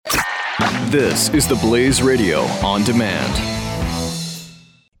This is the Blaze Radio on demand.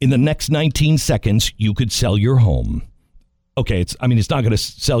 In the next 19 seconds, you could sell your home. Okay, it's not going to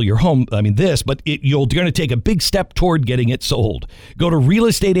sell your home, but you're going to take a big step toward getting it sold. Go to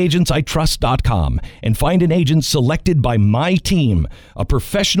realestateagentsitrust.com and find an agent selected by my team, a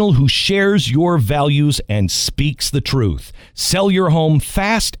professional who shares your values and speaks the truth. Sell your home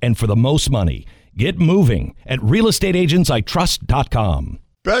fast and for the most money. Get moving at realestateagentsitrust.com.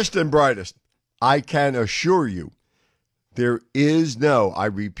 Best and brightest, I can assure you, there is no, I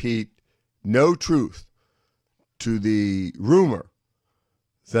repeat, no truth to the rumor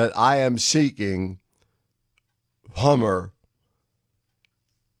that I am seeking Hummer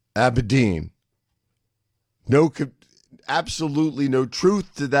Abedin. Absolutely no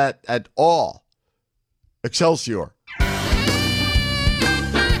truth to that at all. Excelsior.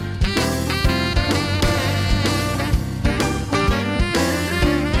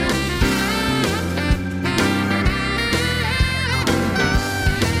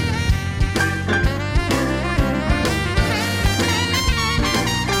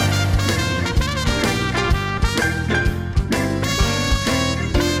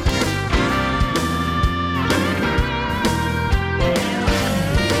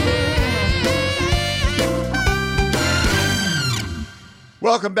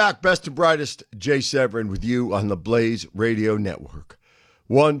 Welcome back, best and brightest. Jay Severin with you on the Blaze Radio Network.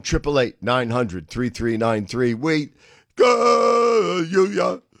 1-888-900-3393. Wait,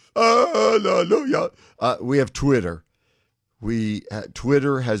 hallelujah, hallelujah. We have Twitter.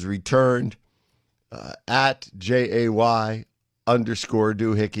 Twitter has returned at JAY_Doohickey,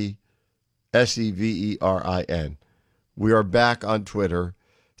 SEVERIN. We are back on Twitter.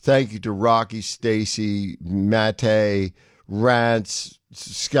 Thank you to Rocky, Stacy, Mate, Rance,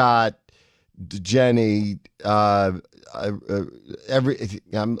 Scott, Jenny, I'm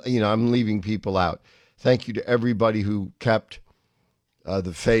leaving people out. Thank you to everybody who kept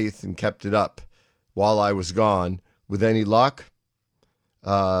the faith and kept it up while I was gone. With any luck,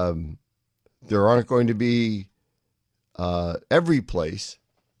 there aren't going to be every place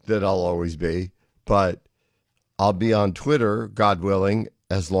that I'll always be, but I'll be on Twitter, God willing,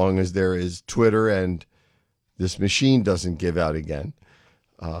 as long as there is Twitter and this machine doesn't give out again.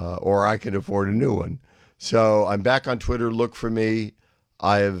 Or I can afford a new one. So I'm back on Twitter. Look for me.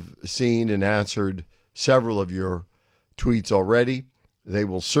 I have seen and answered several of your tweets already. They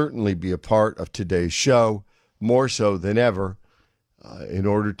will certainly be a part of today's show, more so than ever, in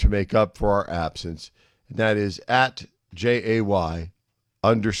order to make up for our absence. And that is at JAY_Doohickey,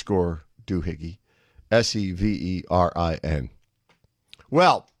 SEVERIN.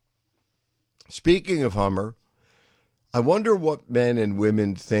 Well, speaking of Hummer, I wonder what men and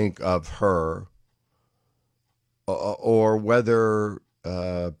women think of her, or whether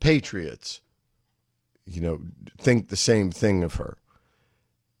patriots, think the same thing of her.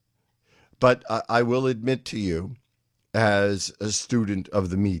 But I will admit to you, as a student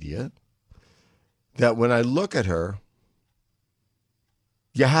of the media, that when I look at her,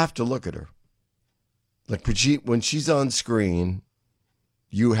 you have to look at her. Like when she's on screen,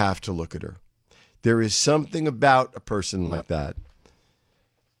 you have to look at her. There is something about a person like that,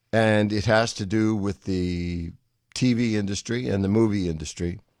 and it has to do with the TV industry and the movie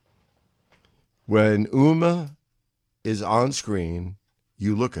industry. When Uma is on screen,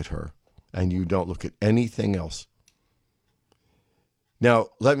 you look at her, and you don't look at anything else. Now,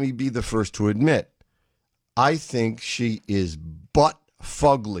 let me be the first to admit, I think she is butt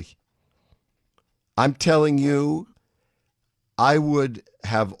fugly. I'm telling you, I would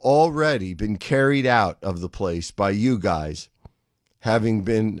have already been carried out of the place by you guys, having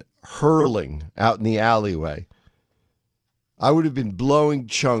been hurling out in the alleyway. I would have been blowing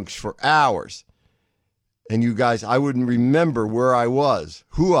chunks for hours. And you guys, I wouldn't remember where I was,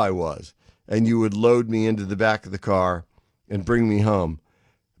 who I was. And you would load me into the back of the car and bring me home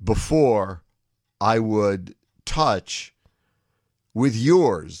before I would touch with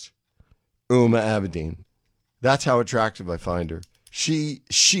yours, Uma Abedin. That's how attractive I find her. She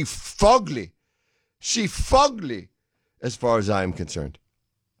fugly. She fugly, as far as I am concerned.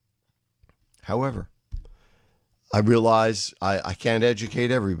 However, I realize I can't educate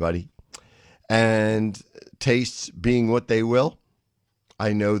everybody. And tastes being what they will,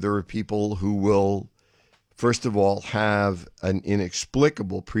 I know there are people who will, first of all, have an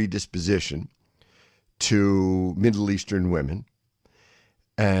inexplicable predisposition to Middle Eastern women,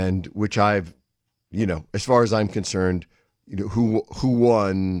 and which I've, as far as I'm concerned, who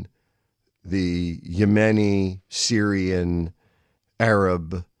won the Yemeni, Syrian,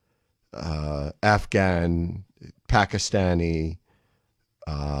 Arab, Afghan, Pakistani,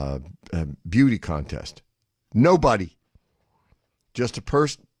 beauty contest. Nobody. Just a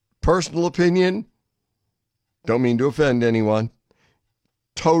personal opinion. Don't mean to offend anyone.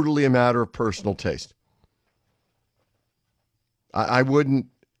 Totally a matter of personal taste. I wouldn't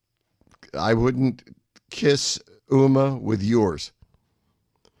kiss Uma with yours.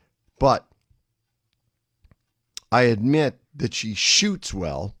 But I admit that she shoots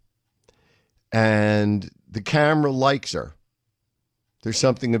well and the camera likes her. There's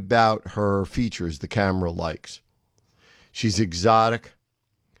something about her features the camera likes. She's exotic.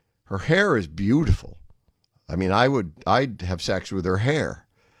 Her hair is beautiful. I mean, I'd have sex with her hair.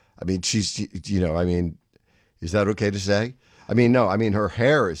 I mean, she's, is that okay to say? Her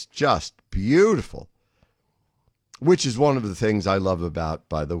hair is just beautiful, which is one of the things I love about,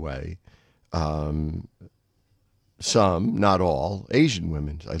 by the way, some, not all, Asian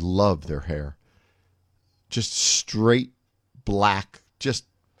women. I love their hair. Just straight black, just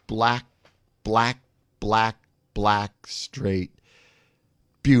black, straight.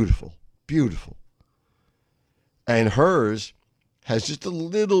 Beautiful, beautiful. And hers has just a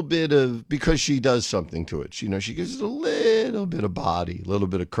little bit of, because she does something to it. She gives it a little bit of body, a little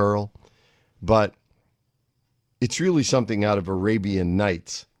bit of curl. But it's really something out of Arabian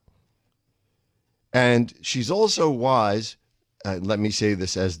Nights. And she's also wise, let me say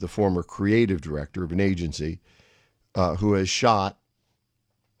this as the former creative director of an agency who has shot,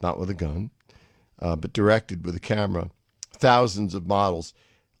 not with a gun, but directed with a camera, thousands of models.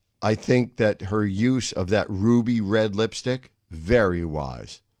 I think that her use of that ruby red lipstick, very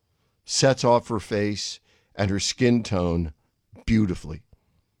wise. Sets off her face and her skin tone beautifully.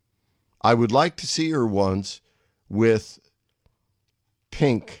 I would like to see her once with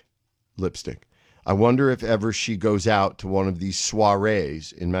pink lipstick. I wonder if ever she goes out to one of these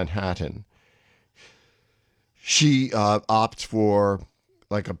soirees in Manhattan. She opts for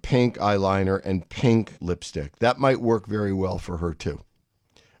like a pink eyeliner and pink lipstick. That might work very well for her too.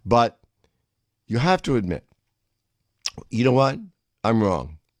 But you have to admit, you know what? I'm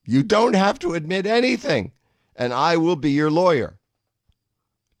wrong. You don't have to admit anything, and I will be your lawyer.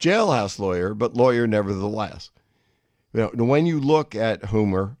 Jailhouse lawyer, but lawyer nevertheless. When you look at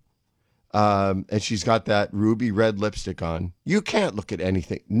Homer, and she's got that ruby red lipstick on, you can't look at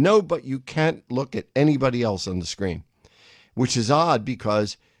anything. No, but you can't look at anybody else on the screen, which is odd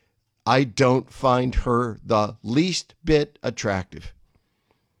because I don't find her the least bit attractive.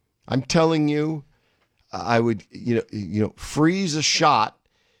 I'm telling you, I would, freeze a shot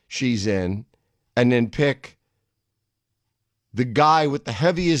she's in and then pick the guy with the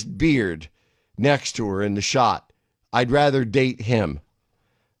heaviest beard next to her in the shot. I'd rather date him.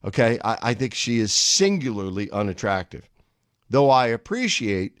 Okay? I think she is singularly unattractive. Though I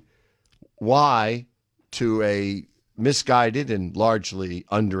appreciate why, to a misguided and largely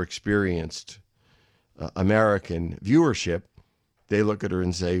underexperienced American viewership, they look at her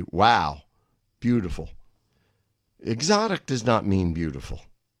and say, wow, beautiful. Exotic does not mean beautiful.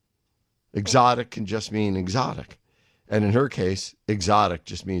 Exotic can just mean exotic. And in her case, exotic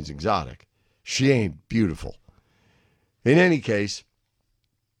just means exotic. She ain't beautiful. In any case,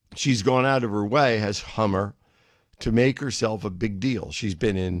 she's gone out of her way, as Hummer, to make herself a big deal. She's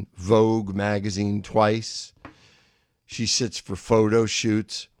been in Vogue magazine twice. She sits for photo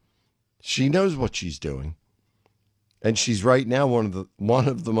shoots. She knows what she's doing. And she's right now one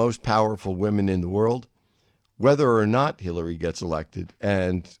of the most powerful women in the world, whether or not Hillary gets elected.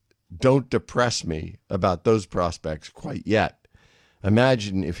 And don't depress me about those prospects quite yet.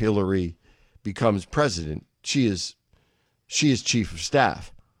 Imagine if Hillary becomes president. She is chief of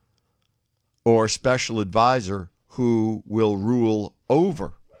staff or special advisor who will rule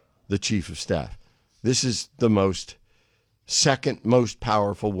over the chief of staff. This is the second most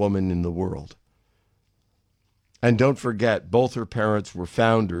powerful woman in the world. And don't forget, both her parents were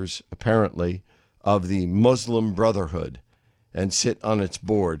founders, apparently, of the Muslim Brotherhood and sit on its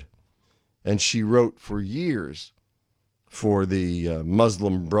board. And she wrote for years for the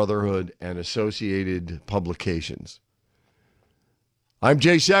Muslim Brotherhood and associated publications. I'm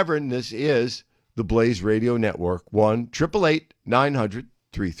Jay Severin. This is the Blaze Radio Network,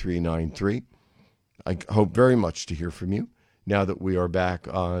 1-888-900-3393. I hope very much to hear from you now that we are back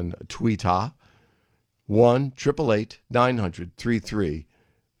on Twitter.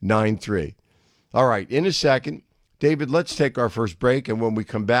 1-888-900-3393. All right, in a second, David, let's take our first break. And when we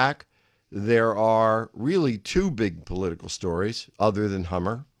come back, there are really two big political stories other than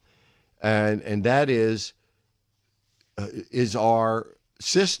Hummer. And that is our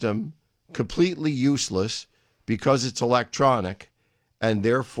system completely useless because it's electronic and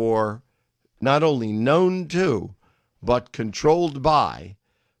therefore not only known to, but controlled by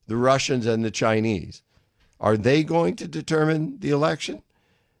the Russians and the Chinese. Are they going to determine the election?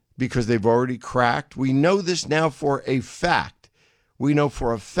 Because they've already cracked. We know this now for a fact. We know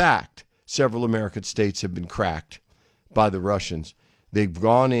for a fact several American states have been cracked by the Russians. They've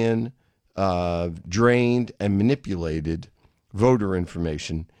gone in, drained, and manipulated voter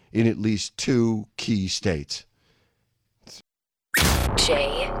information in at least 2 key states.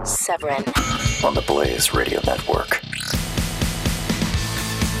 Jay Severin On the Blaze Radio Network.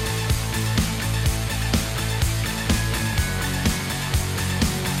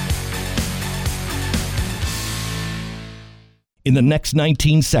 In the next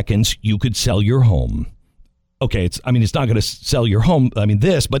 19 seconds, you could sell your home. Okay, it's not going to sell your home,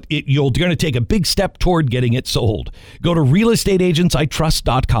 but you're going to take a big step toward getting it sold. Go to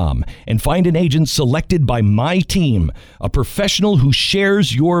realestateagentsitrust.com and find an agent selected by my team, a professional who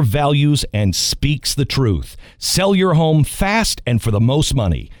shares your values and speaks the truth. Sell your home fast and for the most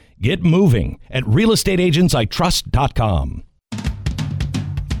money. Get moving at realestateagentsitrust.com.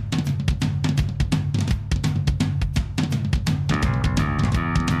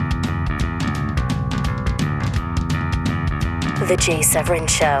 The Jay Severin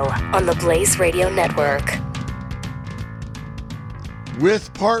Show on the Blaze Radio Network.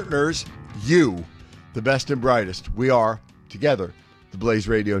 With partners, you, the best and brightest. We are, together, the Blaze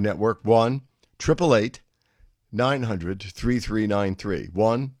Radio Network.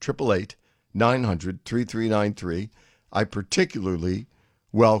 1-888-900-3393. 1-888-900-3393. I particularly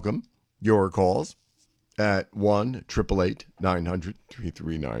welcome your calls at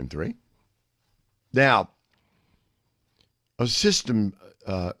 1-888-900-3393. Now, a system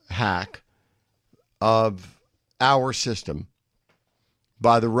hack of our system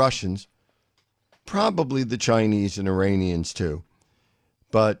by the Russians, probably the Chinese and Iranians too,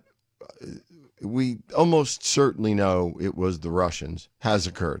 but we almost certainly know it was the Russians, has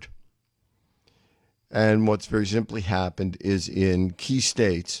occurred. And what's very simply happened is in key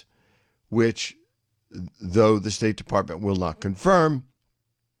states, which, though the State Department will not confirm,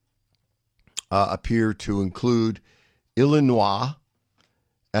 appear to include Illinois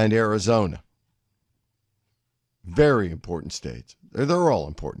and Arizona. Very important states. They're all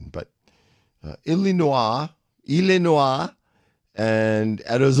important, but Illinois and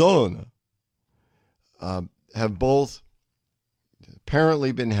Arizona have both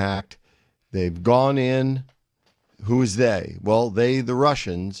apparently been hacked. They've gone in. Who is they? Well, the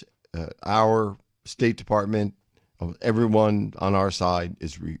Russians, our State Department, everyone on our side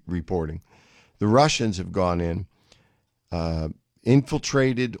is reporting. The Russians have gone in,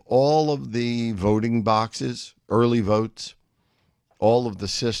 infiltrated all of the voting boxes, early votes, all of the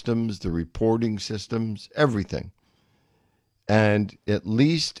systems, the reporting systems, everything. And at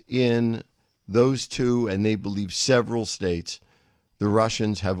least in those 2, and they believe several states, the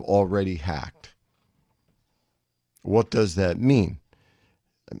Russians have already hacked. What does that mean?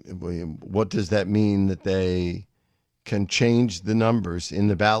 What does that mean that they can change the numbers in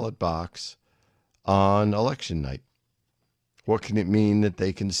the ballot box on election night? What can it mean that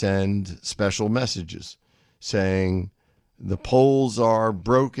they can send special messages saying the polls are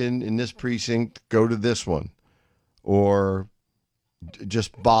broken in this precinct, go to this one, or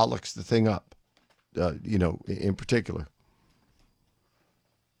just bollocks the thing up, in particular?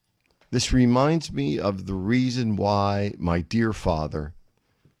 This reminds me of the reason why my dear father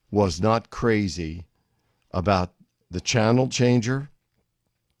was not crazy about the channel changer.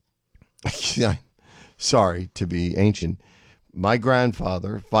 Sorry to be ancient. My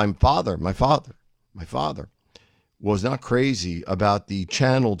grandfather, my father, was not crazy about the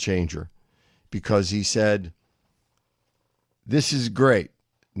channel changer because he said, this is great.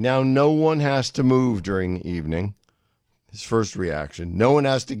 Now no one has to move during the evening. His first reaction. No one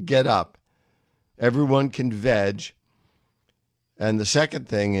has to get up. Everyone can veg. And the second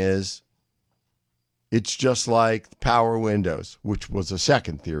thing is, it's just like power windows, which was a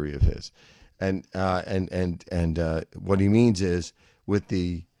second theory of his. And what he means is, with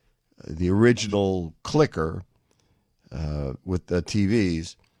the original clicker with the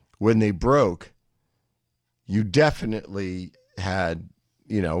TVs, when they broke, you definitely had,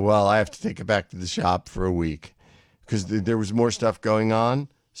 I have to take it back to the shop for a week because there was more stuff going on,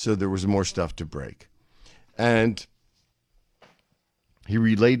 so there was more stuff to break. And he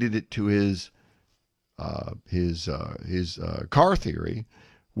related it to his car theory,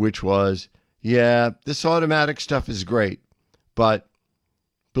 which was, yeah, this automatic stuff is great, but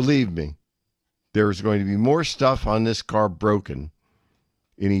believe me, there's going to be more stuff on this car broken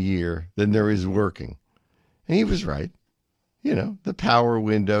in a year than there is working. And he was right. The power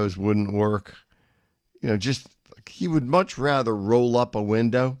windows wouldn't work. Just he would much rather roll up a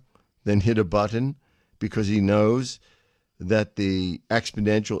window than hit a button, because he knows that the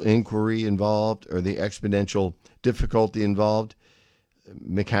exponential inquiry involved, or the exponential difficulty involved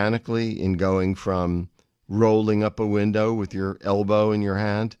mechanically in going from rolling up a window with your elbow in your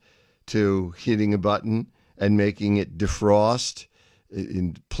hand to hitting a button and making it defrost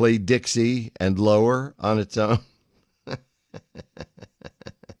and play Dixie and lower on its own,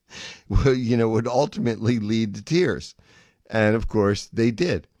 would ultimately lead to tears. And of course they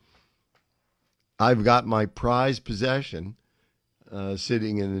did. I've got my prized possession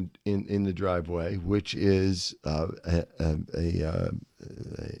sitting in the driveway, which is a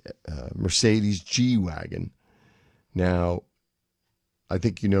Mercedes G-Wagon. Now, I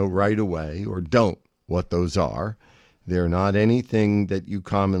think you know right away, or don't, what those are. They're not anything that you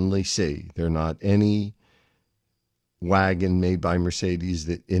commonly see. They're not any wagon made by Mercedes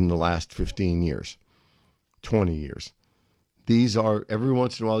that in the last 15 years, 20 years. These are, every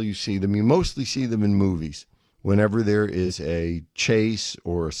once in a while you see them. You mostly see them in movies. Whenever there is a chase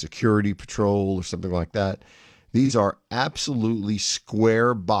or a security patrol or something like that, these are absolutely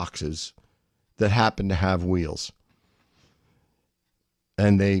square boxes that happen to have wheels.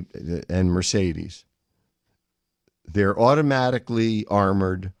 And Mercedes. They're automatically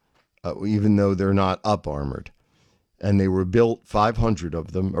armored, even though they're not up armored. And they were built, 500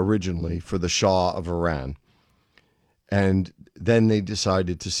 of them originally, for the Shah of Iran. And then they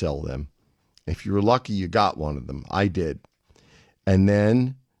decided to sell them. If you were lucky, you got one of them. I did. And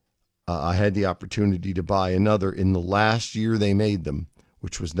then I had the opportunity to buy another in the last year they made them,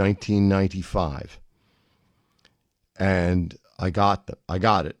 which was 1995. And I got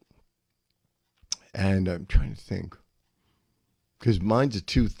it. And I'm trying to think, because mine's a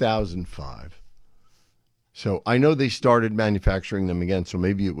 2005. So I know they started manufacturing them again. So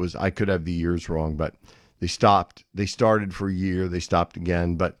maybe it was, I could have the years wrong, but they stopped. They started for a year. They stopped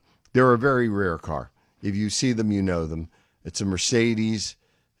again. But they're a very rare car. If you see them, you know them. It's a Mercedes.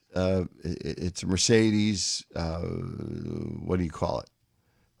 It's a Mercedes. What do you call it?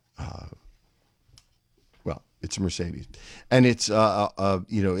 Well, it's a Mercedes, and it's their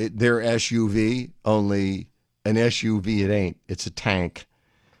SUV. Only an SUV. It ain't. It's a tank.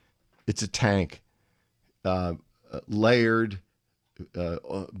 It's a tank, layered,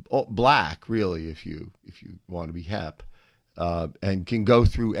 black. Really, if you want to be hep. And can go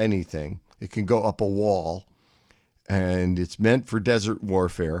through anything. It can go up a wall, and it's meant for desert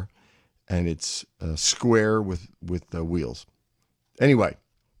warfare, and it's square with the wheels. Anyway,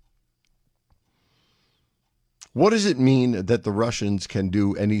 what does it mean that the Russians can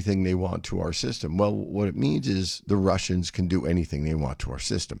do anything they want to our system? Well, what it means is the Russians can do anything they want to our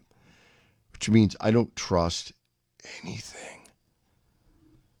system, which means I don't trust anything.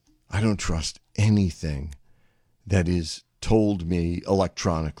 I don't trust anything that is told me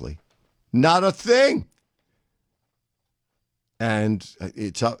electronically. Not a thing. And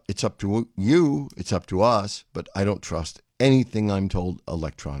it's up to you, it's up to us, but I don't trust anything I'm told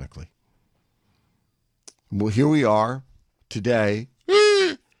electronically. Well, here we are today,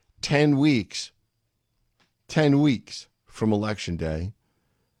 10 weeks from Election Day,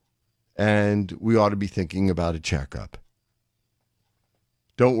 and we ought to be thinking about a checkup.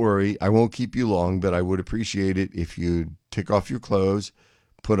 Don't worry, I won't keep you long, but I would appreciate it if you'd take off your clothes,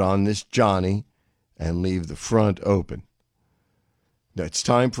 put on this Johnny, and leave the front open. Now, it's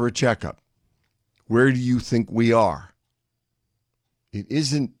time for a checkup. Where do you think we are? It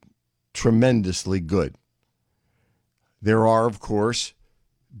isn't tremendously good. There are, of course,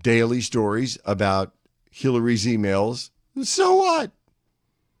 daily stories about Hillary's emails. So what?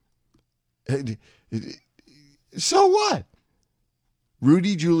 So what?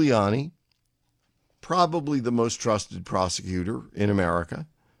 Rudy Giuliani, probably the most trusted prosecutor in America,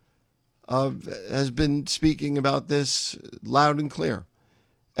 has been speaking about this loud and clear.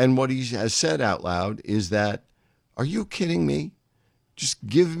 And what he has said out loud is that, are you kidding me? Just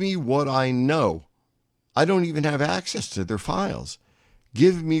give me what I know. I don't even have access to their files.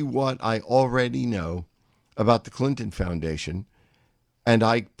 Give me what I already know about the Clinton Foundation, and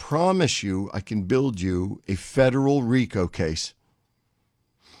I promise you I can build you a federal RICO case.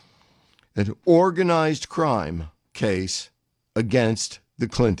 An organized crime case against the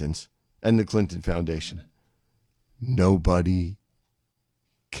Clintons and the Clinton Foundation. Nobody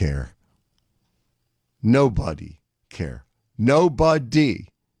care. Nobody care. Nobody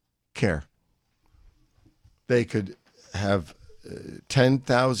care. They could have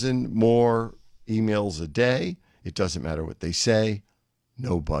 10,000 more emails a day. It doesn't matter what they say.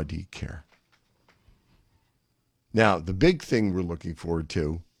 Nobody care. Now, the big thing we're looking forward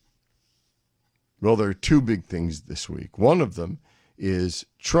to Well, there are two big things this week. One of them is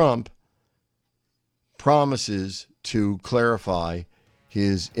Trump promises to clarify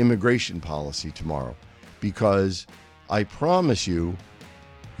his immigration policy tomorrow, because I promise you,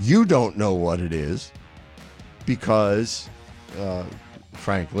 you don't know what it is, because,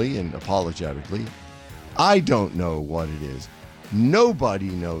 frankly and apologetically, I don't know what it is. Nobody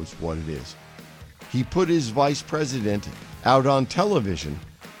knows what it is. He put his vice president out on television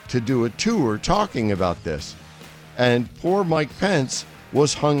to do a tour talking about this. And poor Mike Pence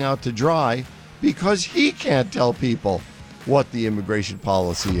was hung out to dry because he can't tell people what the immigration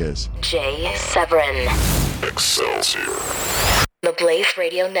policy is. Jay Severin. Excelsior. The Blaze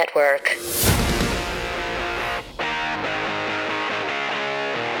Radio Network.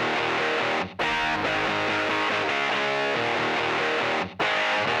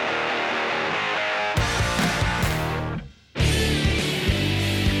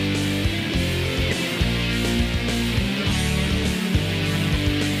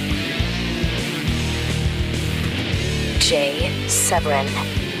 Jay Severin.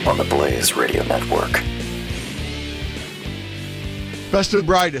 On the Blaze Radio Network. Best of the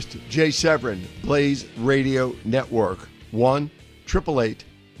brightest, Jay Severin, Blaze Radio Network.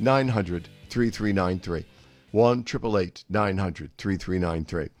 1-888-900-3393.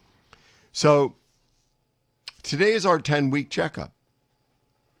 1-888-900-3393. So today is our 10-week checkup.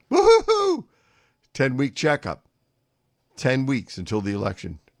 Woohoo! 10-week checkup. 10 weeks until the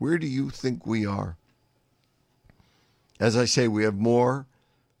election. Where do you think we are? As I say, we have more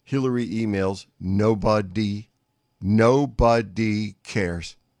Hillary emails. Nobody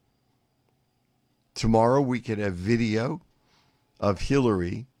cares. Tomorrow we could have video of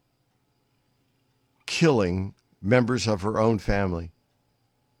Hillary killing members of her own family.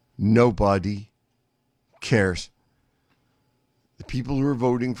 Nobody cares. The people who are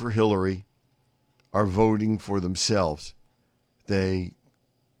voting for Hillary are voting for themselves. They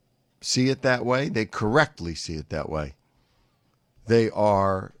see it that way. They correctly see it that way. They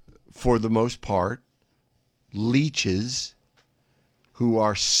are, for the most part, leeches who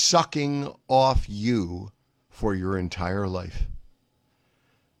are sucking off you for your entire life.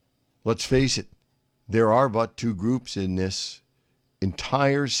 Let's face it, there are but two groups in this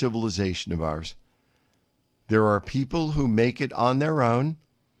entire civilization of ours. There are people who make it on their own,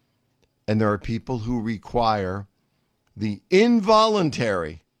 and there are people who require the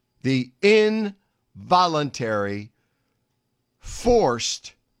involuntary,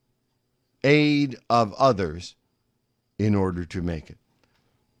 forced aid of others in order to make it.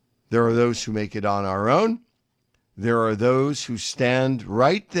 There are those who make it on our own. There are those who stand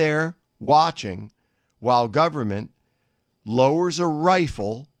right there watching while government lowers a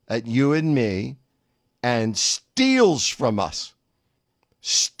rifle at you and me and steals from us.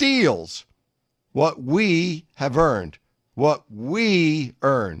 Steals what we have earned, what we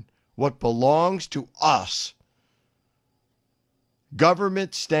earn, what belongs to us.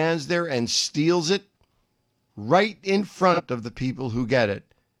 Government stands there and steals it right in front of the people who get it.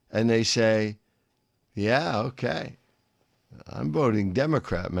 And they say, yeah, okay, I'm voting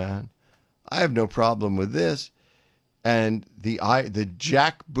Democrat, man. I have no problem with this. And the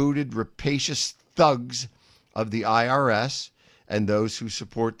jackbooted, rapacious thugs of the IRS and those who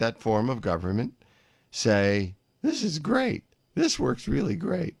support that form of government say, this is great. This works really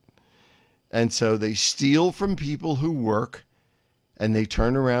great. And so they steal from people who work, and they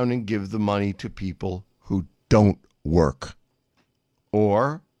turn around and give the money to people who don't work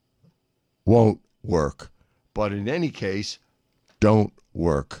or won't work. But in any case, don't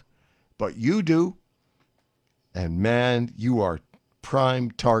work. But you do. And man, you are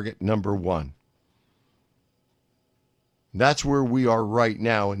prime target number one. That's where we are right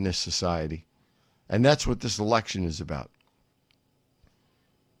now in this society. And that's what this election is about.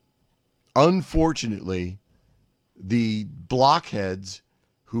 Unfortunately, the blockheads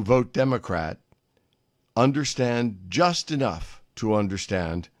who vote Democrat understand just enough to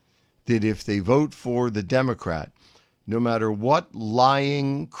understand that if they vote for the Democrat, no matter what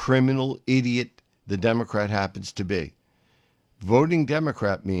lying criminal idiot the Democrat happens to be, voting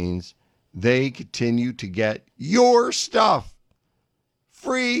Democrat means they continue to get your stuff.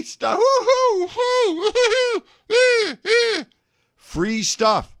 Free stuff. Free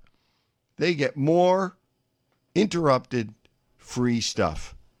stuff. They get more interrupted free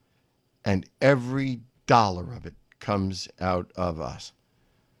stuff. And every dollar of it comes out of us.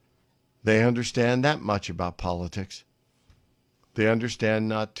 They understand that much about politics. They understand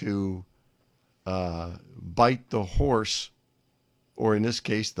not to bite the horse, or in this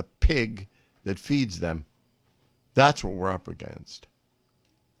case, the pig that feeds them. That's what we're up against.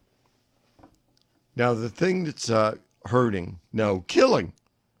 Now, the thing that's killing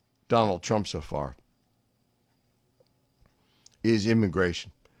Donald Trump so far is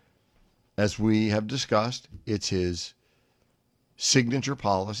immigration. As we have discussed, it's his signature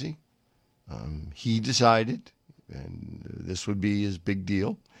policy. He decided, and this would be his big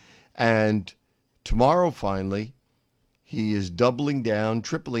deal. And tomorrow, finally, he is doubling down,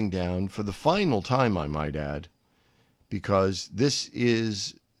 tripling down for the final time, I might add, because this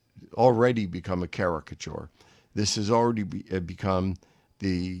is already become a caricature. This has already become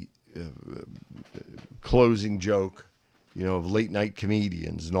the closing joke, of late night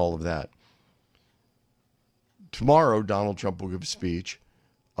comedians and all of that. Tomorrow, Donald Trump will give a speech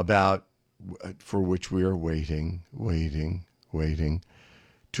for which we are waiting,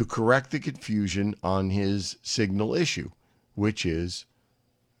 to correct the confusion on his signal issue, which is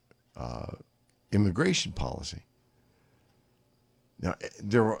immigration policy. Now,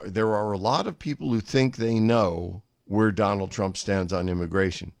 there are a lot of people who think they know where Donald Trump stands on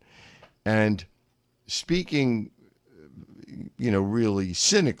immigration. And speaking, really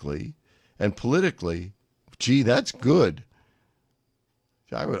cynically and politically, gee, that's good.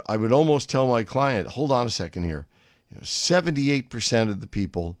 I would almost tell my client, hold on a second here. 78% of the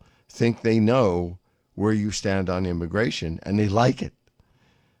people think they know where you stand on immigration, and they like it.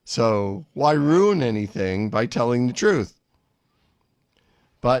 So why ruin anything by telling the truth?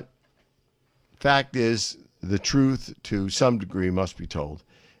 But fact is, the truth to some degree must be told.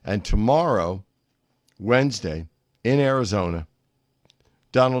 And tomorrow, Wednesday, in Arizona,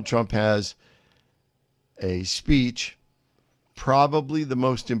 Donald Trump has a speech, probably the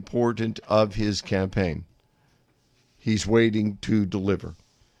most important of his campaign. He's waiting to deliver,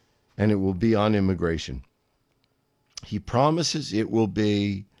 and it will be on immigration. He promises it will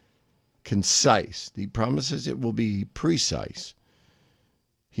be concise. He promises it will be precise.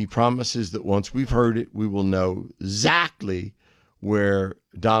 He promises that once we've heard it, we will know exactly where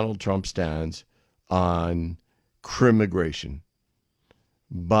Donald Trump stands on crimmigration.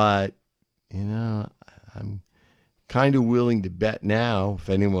 But, I'm kind of willing to bet now, if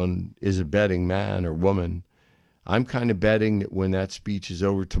anyone is a betting man or woman, I'm kind of betting that when that speech is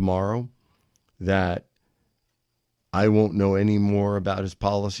over tomorrow, that I won't know any more about his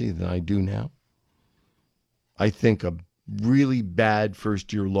policy than I do now. I think a really bad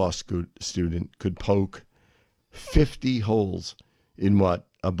first-year law student could poke 50 holes in what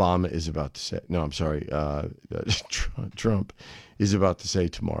Obama is about to say. No, I'm sorry, Trump is about to say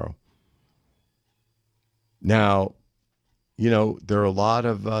tomorrow. Now, there are a lot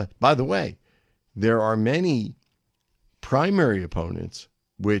of, by the way, there are many primary opponents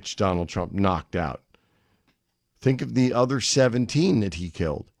which Donald Trump knocked out. Think of the other 17 that he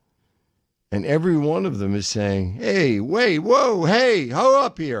killed. And every one of them is saying, hey, wait, whoa, hey, ho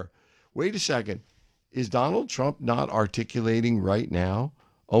up here. Wait a second. Is Donald Trump not articulating right now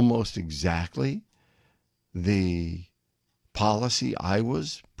almost exactly the policy I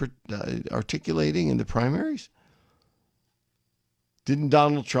was articulating in the primaries? Didn't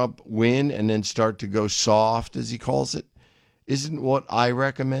Donald Trump win and then start to go soft, as he calls it? Isn't what I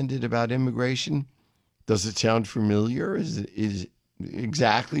recommended about immigration? Does it sound familiar? Is it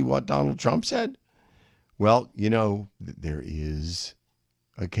exactly what Donald Trump said? Well, there is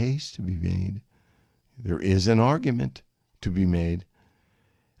a case to be made. There is an argument to be made.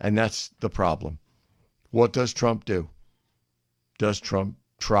 And that's the problem. What does Trump do? Does Trump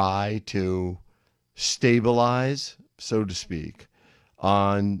try to stabilize, so to speak,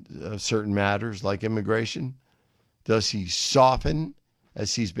 on certain matters like immigration? Does he soften,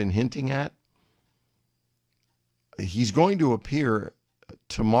 as he's been hinting at? He's going to appear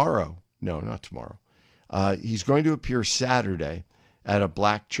tomorrow. No, not tomorrow. He's going to appear Saturday at a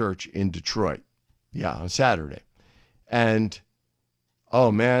black church in Detroit. Yeah, on Saturday. And,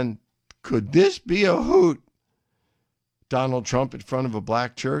 oh man, could this be a hoot? Donald Trump in front of a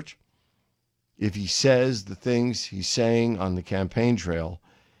black church? If he says the things he's saying on the campaign trail,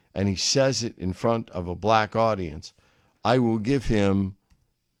 and he says it in front of a black audience, I will give him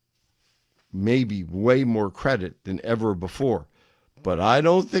maybe way more credit than ever before. But I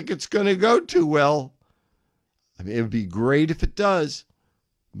don't think it's going to go too well. I mean, it would be great if it does.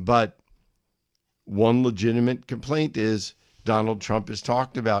 But one legitimate complaint is Donald Trump has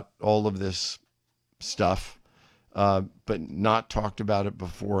talked about all of this stuff, but not talked about it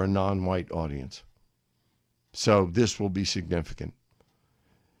before a non-white audience. So this will be significant.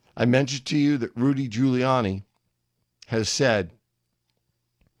 I mentioned to you that Rudy Giuliani has said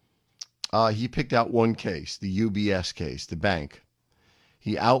he picked out one case, the UBS case, the bank.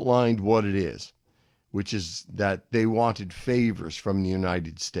 He outlined what it is, which is that they wanted favors from the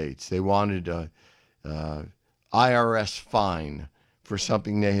United States. They wanted IRS fine for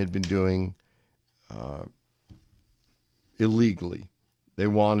something they had been doing illegally. They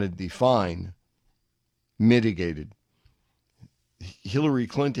wanted the fine mitigated. Hillary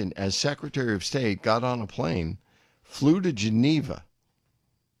Clinton, as Secretary of State, got on a plane, flew to Geneva,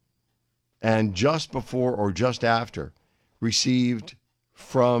 and just before or just after received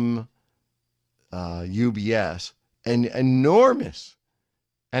from UBS an enormous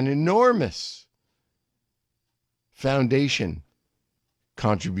foundation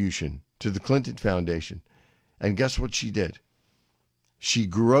contribution to the Clinton Foundation. And guess what she did? She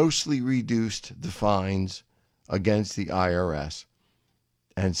grossly reduced the fines against the IRS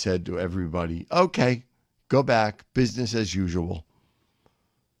and said to everybody, okay, go back, business as usual.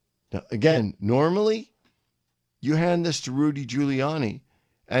 Now, again, normally you hand this to Rudy Giuliani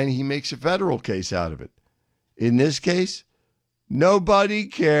and he makes a federal case out of it. In this case, nobody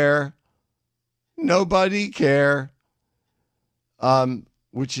care. Nobody care.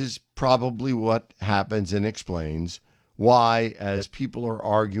 Which is probably what happens and explains why, as people are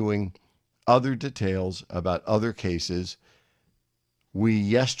arguing other details about other cases, we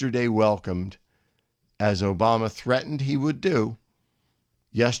yesterday welcomed, as Obama threatened he would do,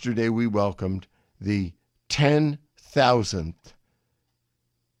 yesterday we welcomed the 10,000th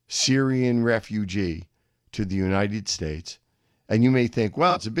Syrian refugee to the United States. And you may think,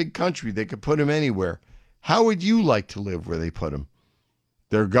 well, it's a big country. They could put him anywhere. How would you like to live where they put him?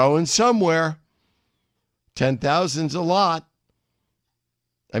 They're going somewhere. 10,000's a lot.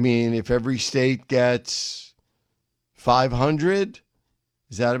 I mean, if every state gets 500,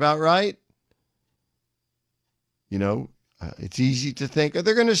 is that about right? You know, it's easy to think,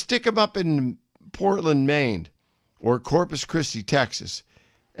 they're going to stick them up in Portland, Maine, or Corpus Christi, Texas,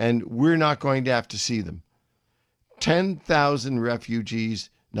 and we're not going to have to see them. 10,000 refugees,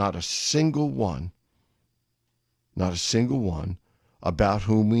 not a single one about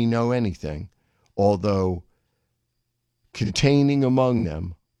whom we know anything, although containing among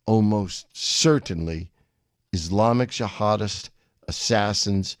them almost certainly Islamic jihadist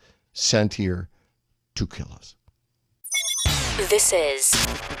assassins sent here to kill us. This is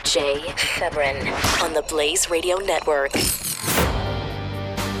Jay Severin on the Blaze Radio Network.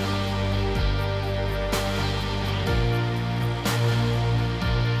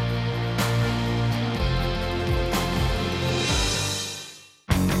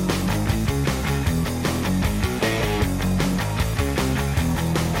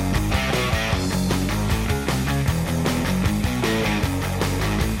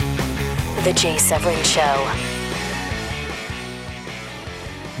 The Jay Severin Show.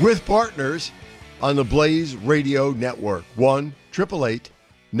 With partners on the Blaze Radio Network.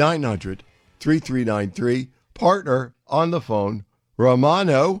 1-888-900-3393. Partner on the phone,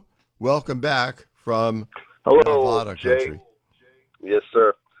 Romano. Welcome back from Nevada country. Yes,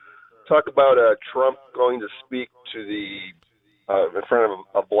 sir. Talk about Trump going to speak to the in front of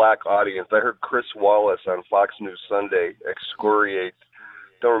a black audience. I heard Chris Wallace on Fox News Sunday excoriate.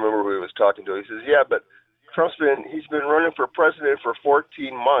 Don't remember who he was talking to. He says, yeah, but he's been running for president for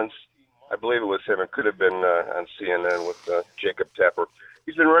 14 months. I believe it was him. It could have been on CNN with Jacob Tapper.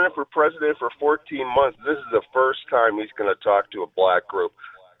 He's been running for president for 14 months. This is the first time he's going to talk to a black group.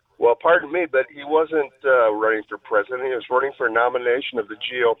 Well, pardon me, but he wasn't running for president. He was running for nomination of the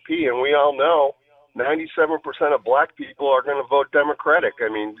GOP, and we all know 97% of black people are going to vote Democratic, I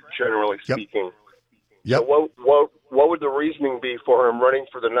mean, generally speaking. Yep. So what would the reasoning be for him running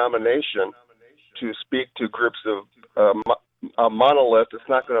for the nomination to speak to groups of a monolith that's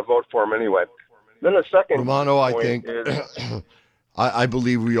not going to vote for him anyway? Then the second Romano, I think, is, I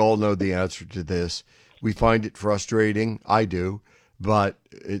believe we all know the answer to this. We find it frustrating. I do, but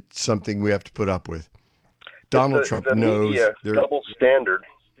it's something we have to put up with. Donald Trump knows there's double standard.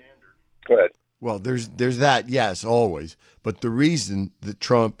 Go ahead. Well, there's that, yes, always. But the reason that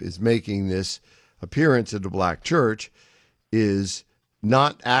Trump is making this appearance at a black church is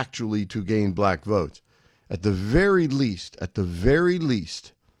not actually to gain black votes. At the very least, and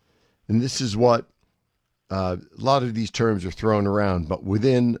this is what a lot of these terms are thrown around, but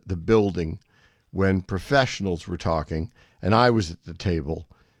within the building, when professionals were talking, and I was at the table,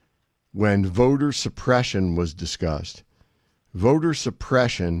 when voter suppression was discussed, voter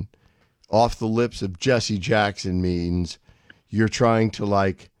suppression off the lips of Jesse Jackson means you're trying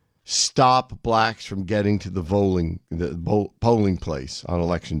to stop blacks from getting to the polling place on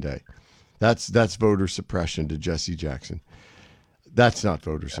election day. That's voter suppression to Jesse Jackson. That's not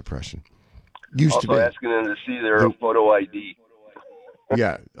voter suppression. Used also to be asking them to see their photo ID.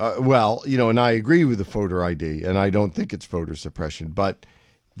 Yeah, and I agree with the photo ID, and I don't think it's voter suppression. But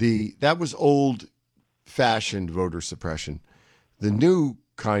that was old old-fashioned voter suppression. The new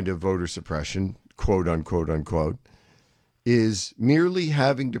kind of voter suppression, quote unquote, unquote, is merely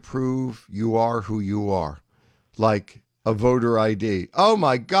having to prove you are who you are, like a voter ID. Oh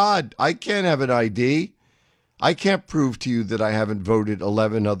my God, I can't have an ID. I can't prove to you that I haven't voted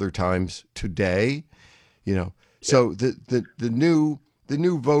 11 other times today. So the new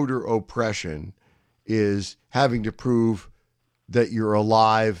voter oppression is having to prove that you're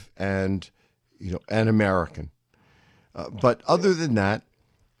alive and an American. But other than that,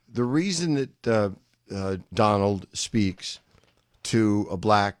 the reason that Donald speaks to a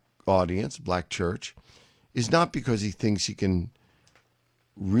black audience, black church, is not because he thinks he can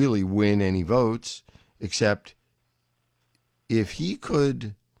really win any votes, except if he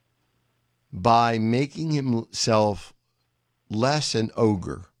could, by making himself less an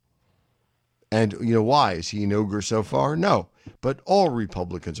ogre. And why? Is he an ogre so far? No. But all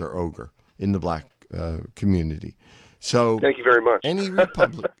Republicans are ogre in the black community. So thank you very much. Any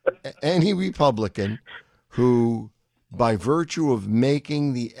Republican who, by virtue of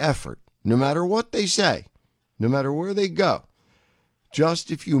making the effort, no matter what they say, no matter where they go,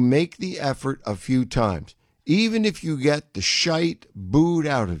 just if you make the effort a few times, even if you get the shite booed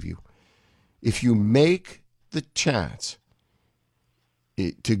out of you, if you make the chance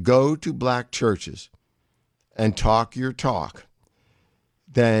to go to black churches and talk your talk,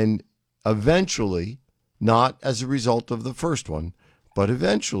 then eventually, not as a result of the first one, but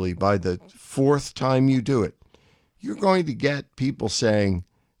eventually by the fourth time you do it, you're going to get people saying,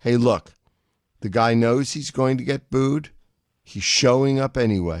 hey, look, the guy knows he's going to get booed. He's showing up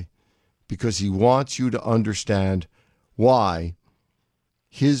anyway because he wants you to understand why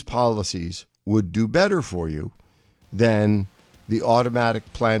his policies would do better for you than the automatic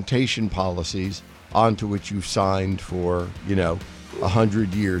plantation policies onto which you've signed for,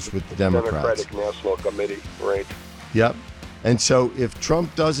 100 years with the Democrats. Democratic National Committee, right? Yep. And so if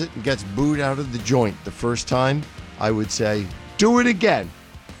Trump does it and gets booed out of the joint the first time, I would say, do it again.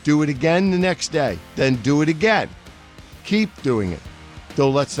 Do it again the next day. Then do it again. Keep doing it. Though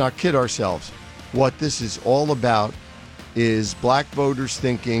let's not kid ourselves. What this is all about is black voters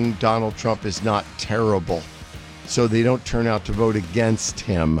thinking Donald Trump is not terrible, so they don't turn out to vote against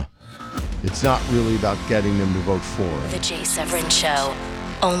him. It's not really about getting them to vote for him. The Jay Severin Show,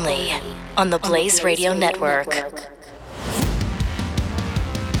 only on the Blaze Radio Network.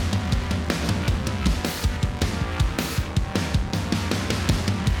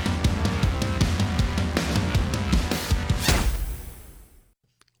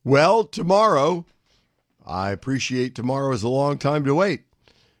 Well, tomorrow, I appreciate tomorrow is a long time to wait,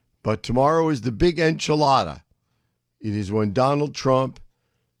 but tomorrow is the big enchilada. It is when Donald Trump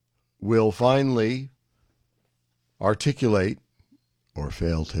will finally articulate, or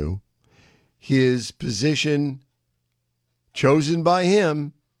fail to, his position chosen by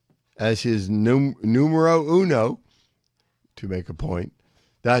him as his numero uno, to make a point.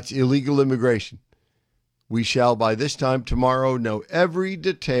 That's illegal immigration. We shall, by this time tomorrow, know every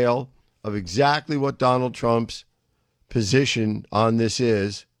detail of exactly what Donald Trump's position on this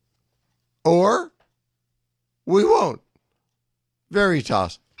is, or we won't.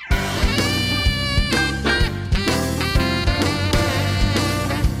 Veritas.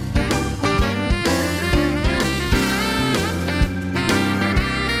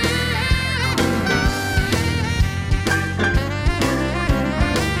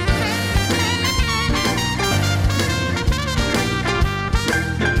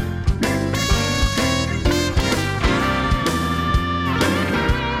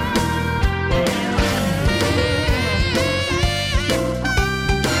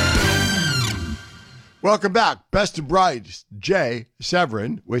 Welcome back. Best and brightest, Jay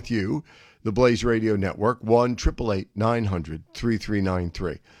Severin with you, the Blaze Radio Network,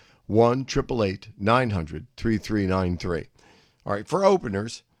 1-888-900-3393. 1-888-900-3393. All right, for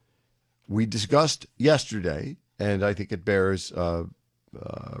openers, we discussed yesterday, and I think it bears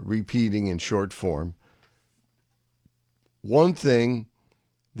repeating in short form, one thing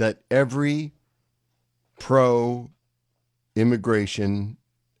that every pro-immigration,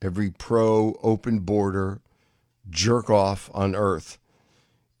 every pro-open border jerk-off on earth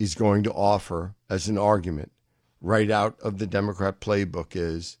is going to offer as an argument right out of the Democrat playbook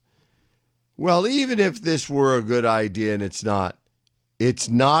is, well, even if this were a good idea and it's not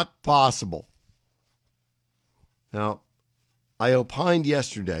possible. Now, I opined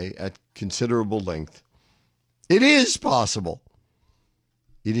yesterday at considerable length. It is possible.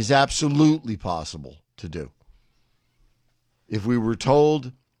 It is absolutely possible to do. If we were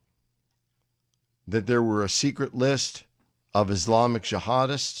told that there were a secret list of Islamic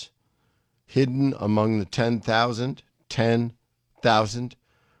jihadists hidden among the 10,000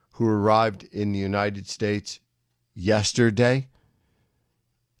 who arrived in the United States yesterday.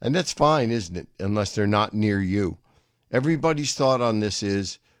 And that's fine, isn't it? Unless they're not near you. Everybody's thought on this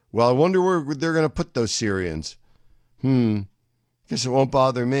is, well, I wonder where they're going to put those Syrians. Guess it won't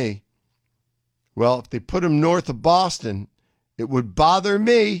bother me. Well, if they put them north of Boston, it would bother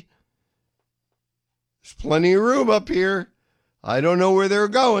me. There's plenty of room up here. I don't know where they're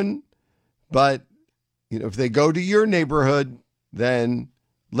going, but if they go to your neighborhood, then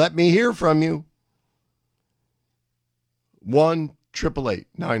let me hear from you.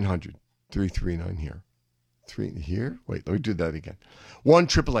 1-888-900-3399 here. Three here? Wait, let me do that again.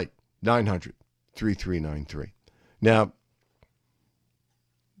 1-888-900-3393. Now,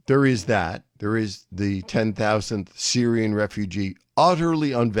 there is that. There is the 10,000th Syrian refugee,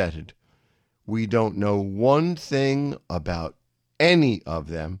 utterly unvetted. We don't know one thing about any of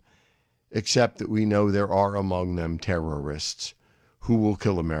them, except that we know there are among them terrorists who will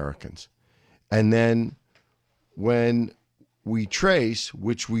kill Americans. And then when we trace,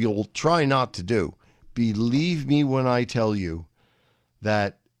 which we'll try not to do, believe me when I tell you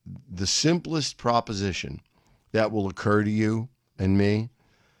that the simplest proposition that will occur to you and me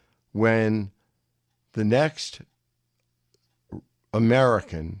when the next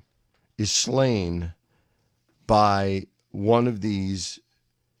American is slain by one of these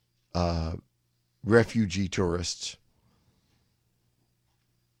refugee tourists,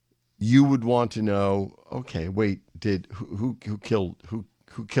 you would want to know, okay, wait, who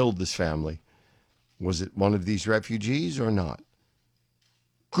killed this family? Was it one of these refugees or not?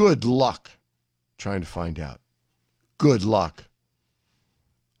 Good luck trying to find out. Good luck.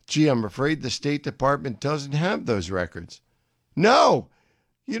 Gee, I'm afraid the State Department doesn't have those records. No,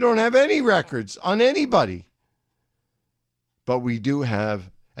 you don't have any records on anybody. But we do have,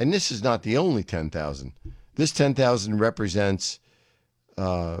 and this is not the only 10,000. This 10,000 represents,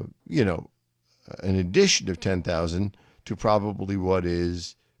 an addition of 10,000 to probably what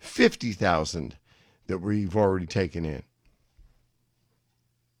is 50,000 that we've already taken in.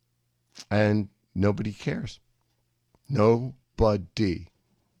 And nobody cares. Nobody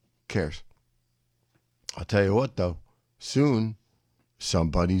cares. I'll tell you what, though, soon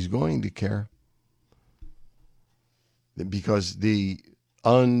somebody's going to care. Because the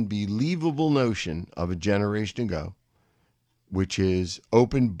unbelievable notion of a generation ago, which is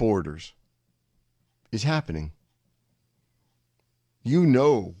open borders, is happening. You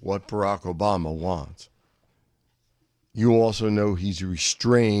know what Barack Obama wants. You also know he's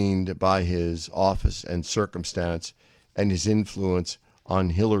restrained by his office and circumstance and his influence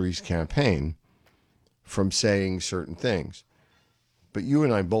on Hillary's campaign from saying certain things. But you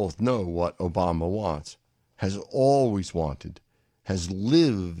and I both know what Obama wants, has always wanted, has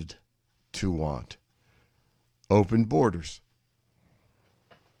lived to want. Open borders.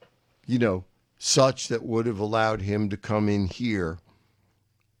 Such that would have allowed him to come in here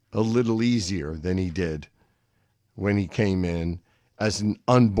a little easier than he did when he came in as an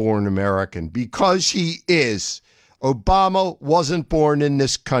unborn American, because he is. Obama wasn't born in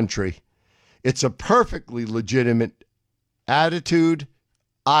this country. It's a perfectly legitimate attitude.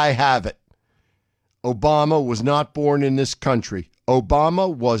 I have it. Obama was not born in this country.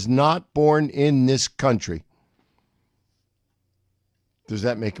 Obama was not born in this country. Does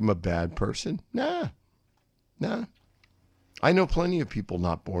that make him a bad person? Nah. I know plenty of people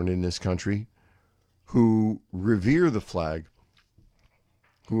not born in this country who revere the flag,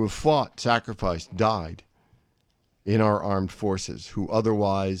 who have fought, sacrificed, died in our armed forces, who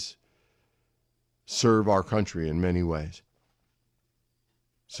otherwise serve our country in many ways.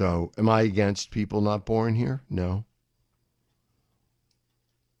 So, am I against people not born here? No.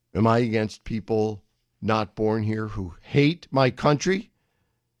 Am I against people not born here who hate my country?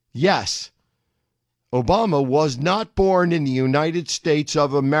 Yes. Obama was not born in the United States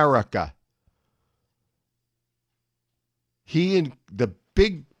of America. He and the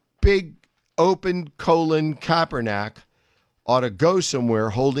big open Colin Kaepernick ought to go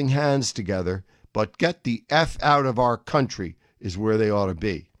somewhere holding hands together, but get the F out of our country is where they ought to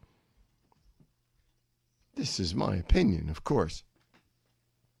be. This is my opinion, of course.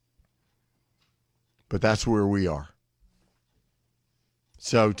 But that's where we are.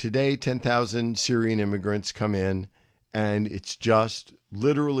 So today, 10,000 Syrian immigrants come in, and it's just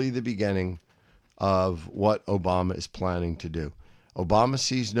literally the beginning of what Obama is planning to do. Obama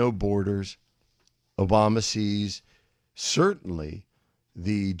sees no borders. Obama sees certainly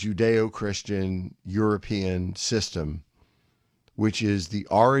the Judeo-Christian European system, which is the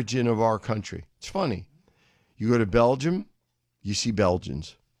origin of our country. It's funny. You go to Belgium, you see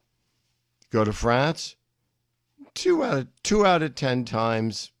Belgians. Go to France, two out of 10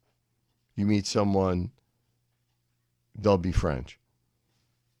 times you meet someone, they'll be French.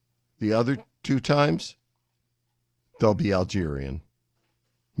 The other 2 times, they'll be Algerian,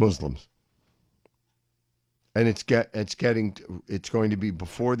 Muslims. And it's going to be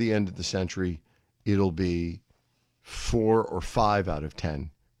before the end of the century. It'll be 4 or 5 out of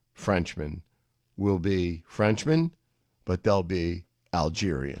 10 Frenchmen will be Frenchmen, but they'll be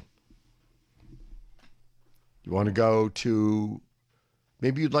Algerian. You want to go to,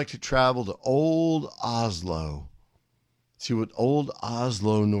 maybe you'd like to travel to old Oslo. See what old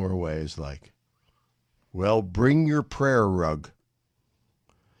Oslo, Norway is like. Well, bring your prayer rug.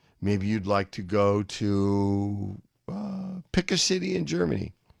 Maybe you'd like to go to, pick a city in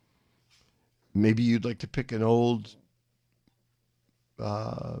Germany. Maybe you'd like to pick an old,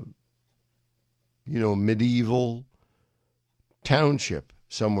 medieval township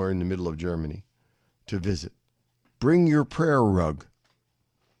somewhere in the middle of Germany to visit. Bring your prayer rug.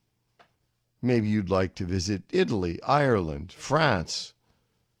 Maybe you'd like to visit Italy, Ireland, France,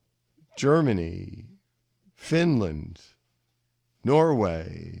 Germany, Finland,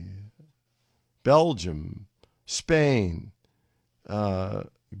 Norway, Belgium, Spain,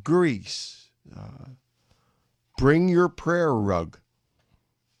 Greece. Bring your prayer rug.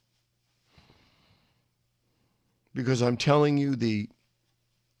 Because I'm telling you, the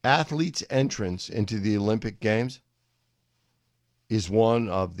athlete's entrance into the Olympic Games is one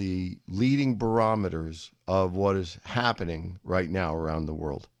of the leading barometers of what is happening right now around the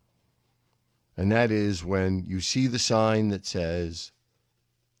world. And that is when you see the sign that says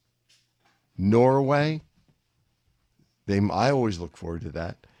Norway. I always look forward to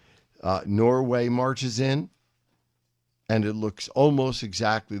that. Norway marches in, and it looks almost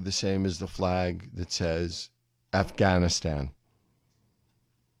exactly the same as the flag that says Afghanistan.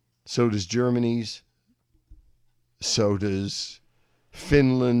 So does Germany's. So does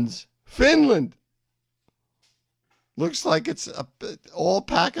Finland's. Finland! Looks like it's an all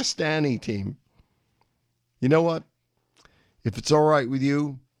Pakistani team. You know what? If it's all right with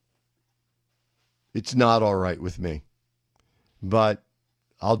you, it's not all right with me. But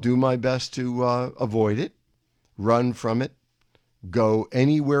I'll do my best to avoid it, run from it, go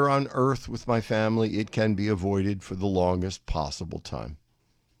anywhere on earth with my family it can be avoided for the longest possible time.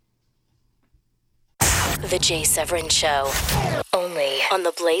 The Jay Severin Show, only on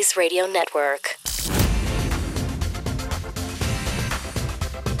the Blaze Radio Network.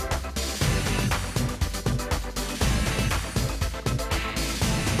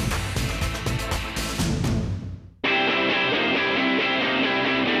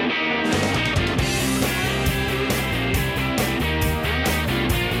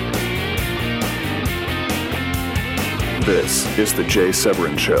 This is the Jay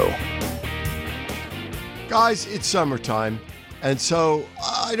Severin Show. Guys, it's summertime, and so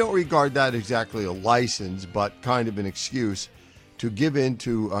I don't regard that exactly a license, but kind of an excuse to give in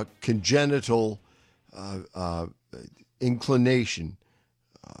to a congenital inclination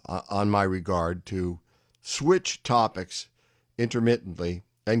on my regard to switch topics intermittently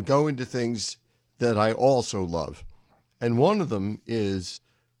and go into things that I also love. And one of them is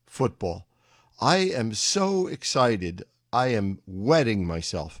football. I am so excited. I am wetting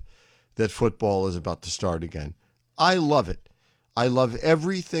myself that football is about to start again. I love it. I love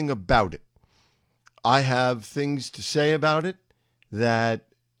everything about it. I have things to say about it that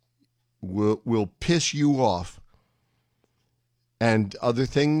will piss you off. And other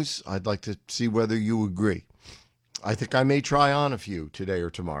things, I'd like to see whether you agree. I think I may try on a few today or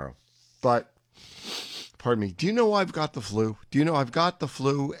tomorrow. But, pardon me, do you know I've got the flu? Do you know I've got the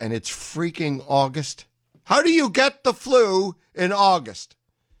flu and it's freaking August? How do you get the flu in August?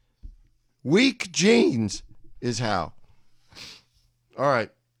 Weak genes is how. All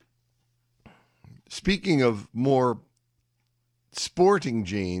right. Speaking of more sporting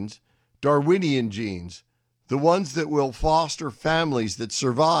genes, Darwinian genes, the ones that will foster families that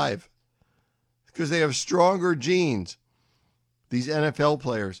survive because they have stronger genes, these NFL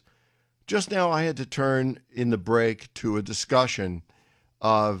players. Just now I had to turn in the break to a discussion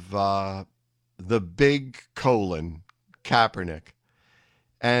of the big colon, Kaepernick.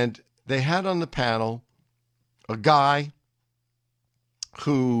 And they had on the panel a guy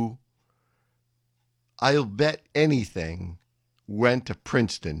who I'll bet anything went to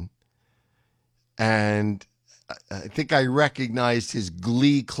Princeton. And I think I recognized his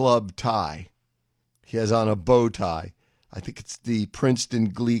Glee Club tie. He has on a bow tie. I think it's the Princeton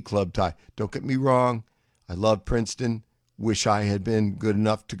Glee Club tie. Don't get me wrong. I love Princeton. Wish I had been good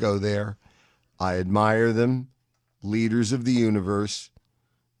enough to go there. I admire them. Leaders of the universe.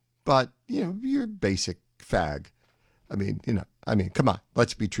 but, you're a basic fag. Come on,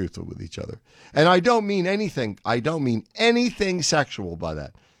 let's be truthful with each other. And I don't mean anything sexual by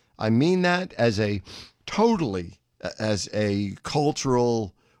that. I mean that as a cultural,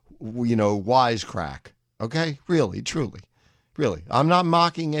 wisecrack. Okay? Really, truly. Really. I'm not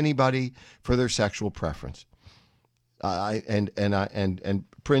mocking anybody for their sexual preference. And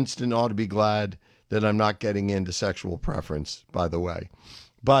Princeton ought to be glad that I'm not getting into sexual preference, by the way.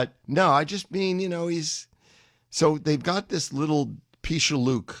 But no, I just mean, so they've got this little piece of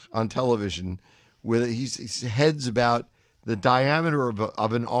Luke on television where his head's about the diameter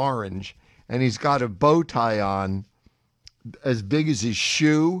of an orange, and he's got a bow tie on as big as his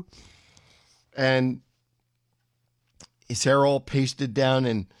shoe, and his hair all pasted down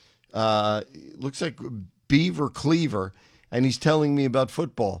and looks like beaver cleaver, and he's telling me about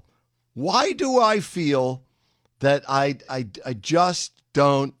football. Why do I feel that I just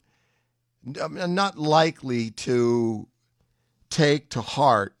don't, I'm not likely to take to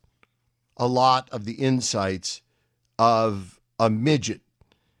heart a lot of the insights of a midget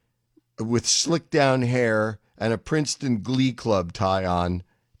with slick down hair and a Princeton Glee Club tie on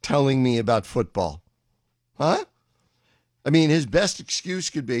telling me about football? Huh? I mean, his best excuse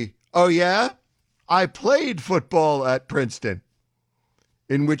could be, oh yeah, I played football at Princeton.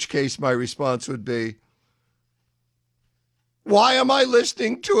 In which case my response would be, why am I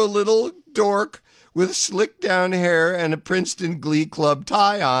listening to a little dork with slick down hair and a Princeton Glee Club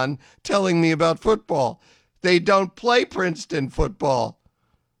tie on telling me about football? They don't play Princeton football.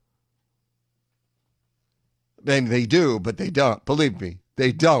 Maybe they do, but they don't. Believe me,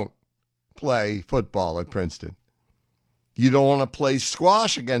 they don't play football at Princeton. You don't want to play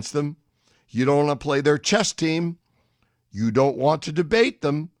squash against them. You don't want to play their chess team. You don't want to debate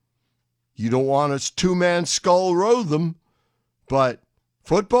them. You don't want to two-man skull row them. But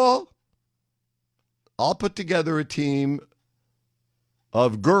football, I'll put together a team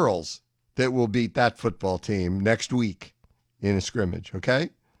of girls that will beat that football team next week in a scrimmage, okay?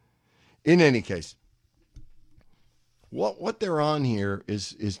 In any case, what they're on here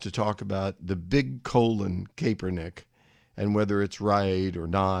is to talk about the big colon Kaepernick and whether it's right or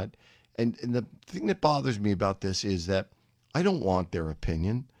not. And the thing that bothers me about this is that I don't want their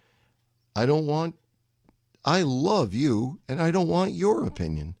opinion. I love you, and I don't want your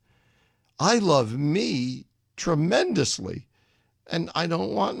opinion. I love me tremendously, and I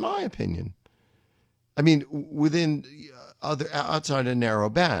don't want my opinion. I mean, within outside a narrow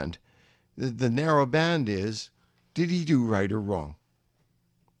band. The narrow band is, did he do right or wrong?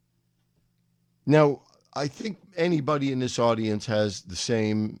 Now, I think anybody in this audience has the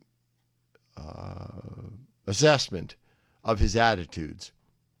same assessment of his attitudes.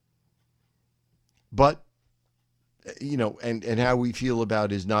 But, and how we feel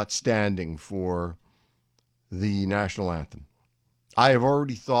about his not standing for the national anthem. I have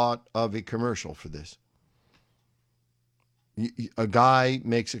already thought of a commercial for this. A guy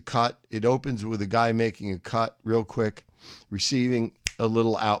makes a cut. It opens with a guy making a cut real quick, receiving a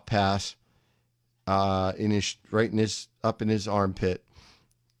little out pass up in his armpit,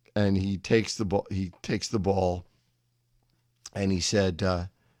 and he takes the ball, and he said,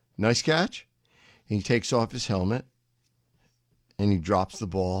 "Nice catch." And he takes off his helmet, and he drops the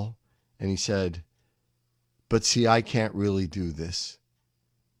ball, and he said, "But see, I can't really do this."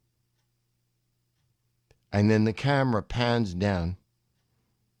 And then the camera pans down,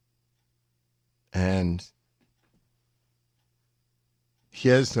 and he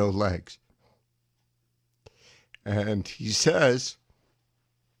has no legs. And he says,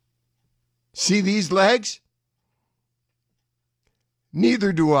 "See these legs?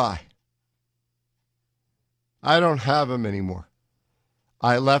 Neither do I. I don't have them anymore.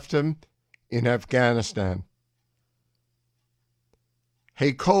 I left them in Afghanistan."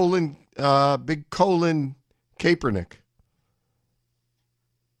 Hey, big colon Kaepernick,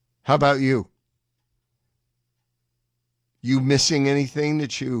 how about you? You missing anything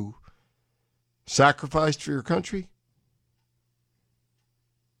that you sacrificed for your country?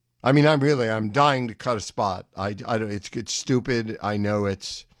 I mean, I'm dying to cut a spot. I don't, it's stupid. I know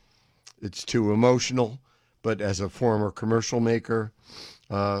it's too emotional, but as a former commercial maker,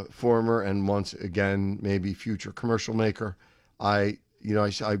 former and once again maybe future commercial maker, I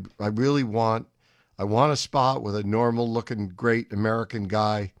really want a spot with a normal looking great American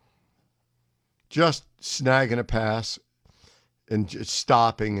guy just snagging a pass and just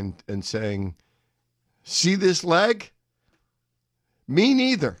stopping and saying, "See this leg? Me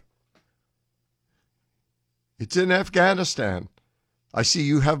neither. It's in Afghanistan. I see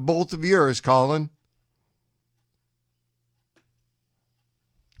you have both of yours, Colin."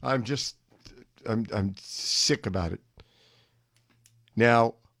 I'm sick about it.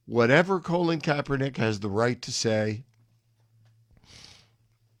 Now, whatever Colin Kaepernick has the right to say,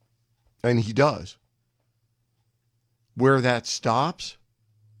 and he does, where that stops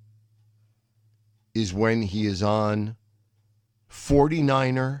is when he is on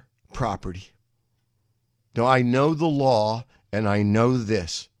 49er property. Now, I know the law, and I know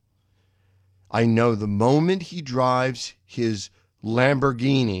this. I know the moment he drives his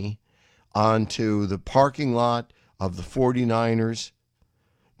Lamborghini onto the parking lot of the 49ers,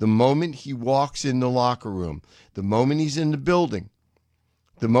 the moment he walks in the locker room, the moment he's in the building,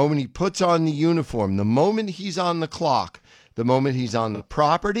 the moment he puts on the uniform, the moment he's on the clock, the moment he's on the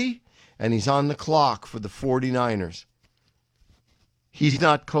property, and he's on the clock for the 49ers, he's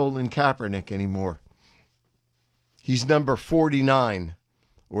not Colin Kaepernick anymore. He's number 49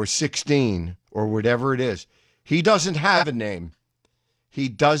 or 16 or whatever it is. He doesn't have a name. He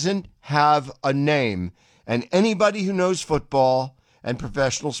doesn't have a name. And anybody who knows football and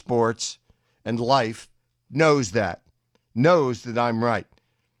professional sports and life knows that I'm right.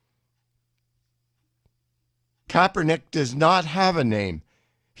 Kaepernick does not have a name.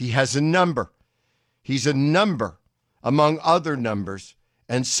 He has a number. He's a number among other numbers,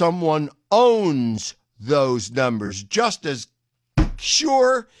 and someone owns those numbers. Just as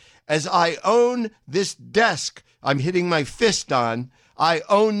sure as I own this desk I'm hitting my fist on, I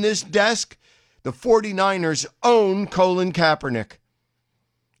own this desk, the 49ers own Colin Kaepernick.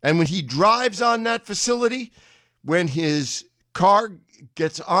 And when he drives on that facility, when his car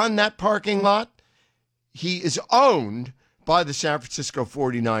gets on that parking lot, he is owned by the San Francisco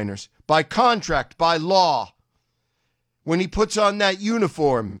 49ers, by contract, by law. When he puts on that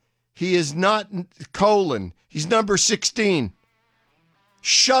uniform, he is not Colin. He's number 16.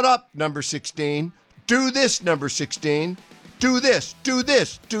 Shut up, number 16. Do this, number 16. Do this, do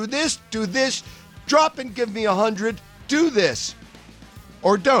this, do this, do this. Drop and give me 100. Do this.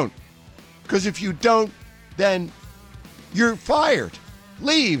 Or don't. Because if you don't, then you're fired.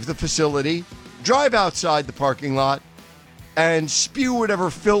 Leave the facility, drive outside the parking lot, and spew whatever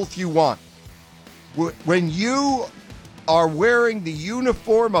filth you want. When you are wearing the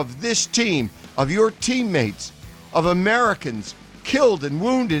uniform of this team, of your teammates, of Americans killed and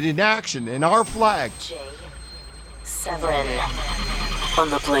wounded in action in our flag. Jay Severin on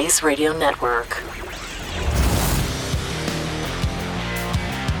the Blaze Radio Network.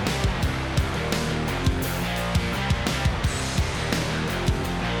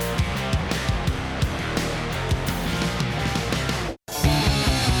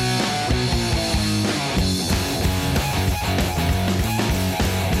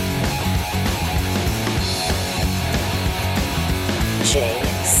 Jay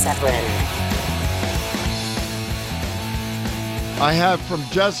Severin. I have from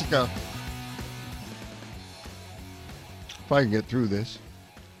Jessica, if I can get through this,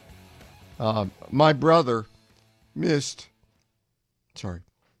 my brother missed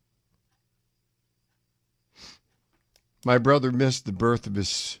the birth of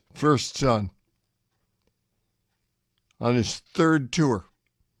his first son on his third tour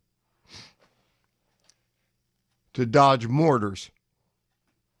to dodge mortars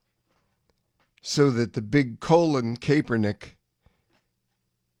so that the big Colin Kaepernick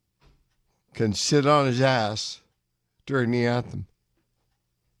can sit on his ass during the anthem.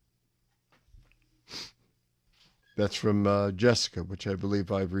 That's from Jessica, which I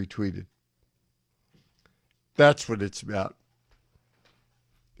believe I've retweeted. That's what it's about.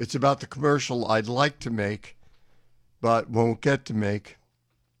 It's about the commercial I'd like to make, but won't get to make.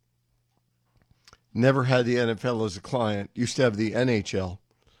 Never had the NFL as a client. Used to have the NHL.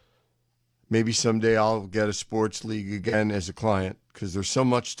 Maybe someday I'll get a sports league again as a client, because there's so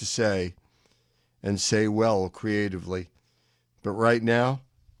much to say and say well creatively. But right now,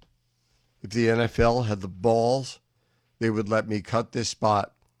 if the NFL had the balls, they would let me cut this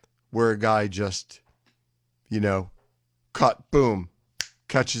spot where a guy just, cut, boom,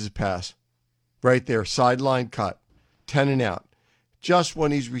 catches a pass. Right there, sideline cut, 10 and out. Just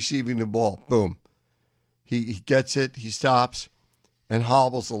when he's receiving the ball, boom. He gets it, he stops, and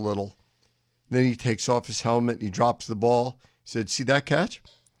hobbles a little. Then he takes off his helmet and he drops the ball. He said, "See that catch?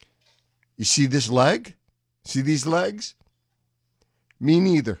 You see this leg? See these legs? Me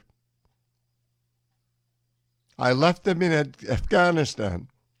neither. I left them in Afghanistan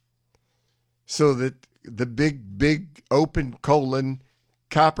so that the big open Colin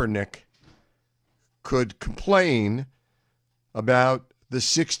Kaepernick could complain about the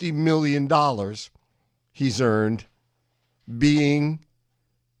 $60 million he's earned being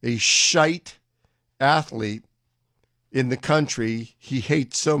a shite athlete in the country he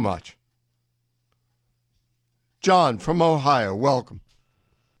hates so much. John from Ohio, welcome.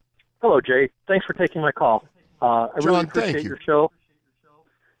 Hello, Jay. Thanks for taking my call. I John, really appreciate thank you. your show.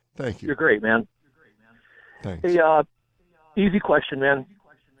 Thank you. You're great, man. Thanks. Hey, easy question, man.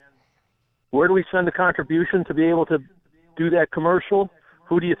 Where do we send the contribution to be able to do that commercial?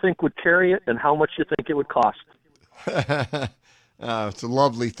 Who do you think would carry it, and how much do you think it would cost? It's a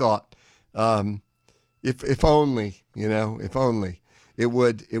lovely thought. If only, if only it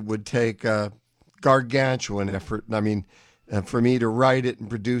would take a gargantuan effort. I mean, for me to write it and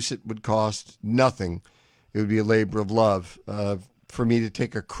produce it would cost nothing. It would be a labor of love. For me to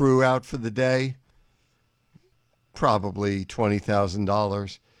take a crew out for the day, probably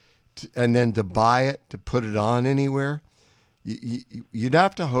 $20,000, and then to buy it, to put it on anywhere, you'd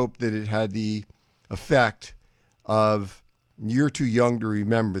have to hope that it had the effect of, you're too young to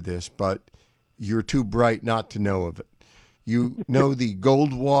remember this, but you're too bright not to know of it. You know the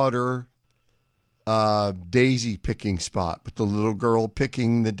Goldwater daisy picking spot with the little girl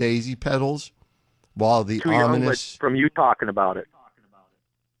picking the daisy petals while the Too ominous... young, but from you talking about it.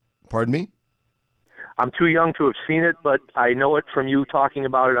 Pardon me? I'm too young to have seen it, but I know it from you talking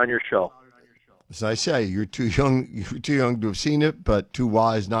about it on your show. As I say, you're too young to have seen it, but too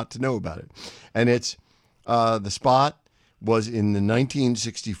wise not to know about it. And it's the spot was in the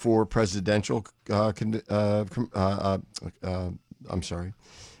 1964 presidential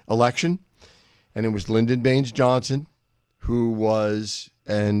election, and it was Lyndon Baines Johnson, who was,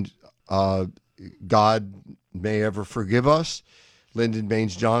 and God may ever forgive us, Lyndon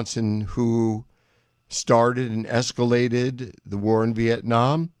Baines Johnson, who started and escalated the war in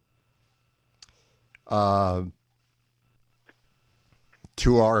Vietnam, to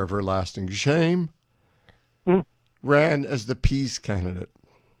our everlasting shame, ran as the peace candidate.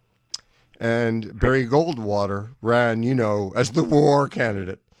 And Barry Goldwater ran, as the war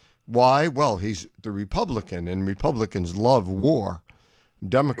candidate. Why? Well, he's the Republican, and Republicans love war.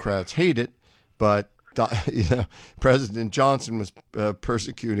 Democrats hate it, but President Johnson was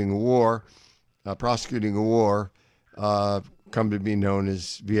prosecuting a war, come to be known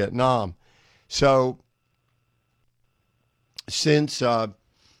as Vietnam. So since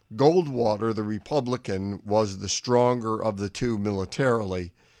Goldwater, the Republican, was the stronger of the two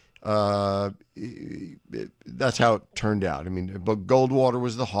militarily, that's how it turned out. I mean, but Goldwater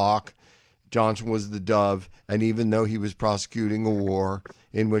was the hawk, Johnson was the dove, and even though he was prosecuting a war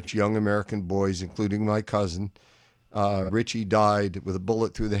in which young American boys, including my cousin, Richie, died with a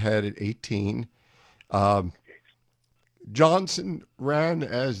bullet through the head at 18, Johnson ran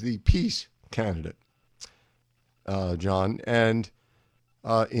as the peace candidate, John, and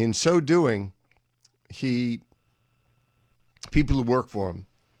in so doing, people who work for him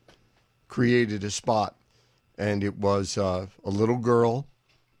created a spot, and it was a little girl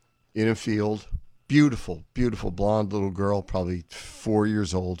in a field, beautiful, beautiful blonde little girl, probably 5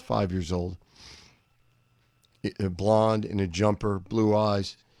 years old, blonde in a jumper, blue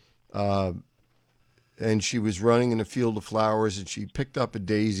eyes, and she was running in a field of flowers, and she picked up a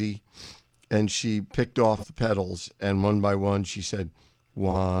daisy, and she picked off the petals, and one by one she said,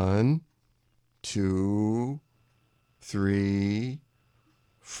 1, 2, 3,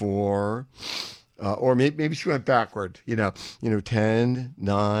 4, or maybe she went backward, 10,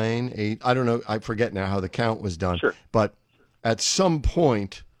 9, 8. I don't know. I forget now how the count was done. Sure. But at some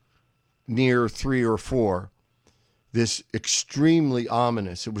point near 3 or 4, this extremely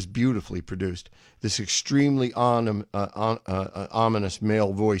ominous, it was beautifully produced, this extremely ominous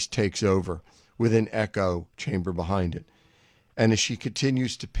male voice takes over with an echo chamber behind it. And as she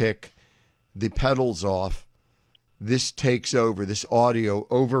continues to pick the petals off, this takes over, this audio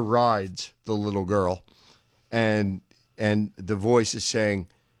overrides the little girl. And the voice is saying,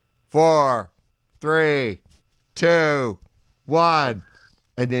 4, 3, 2, 1.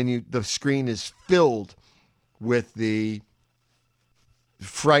 And then the screen is filled with the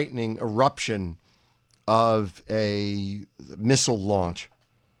frightening eruption of a missile launch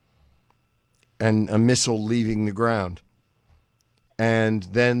and a missile leaving the ground. And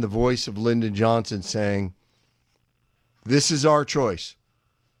then the voice of Lyndon Johnson saying, this is our choice,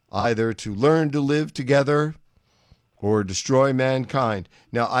 either to learn to live together or destroy mankind.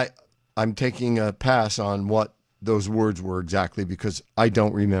 Now, I'm taking a pass on what those words were exactly because I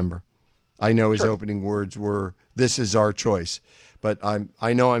don't remember. I know his opening words were, this is our choice, but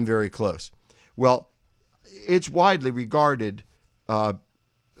I know I'm very close. Well, it's widely regarded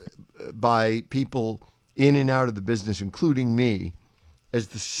by people in and out of the business, including me, as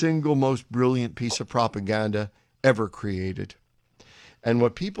the single most brilliant piece of propaganda ever created. And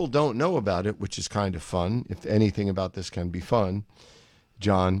what people don't know about it, which is kind of fun, if anything about this can be fun,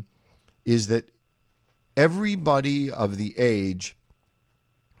 John, is that everybody of the age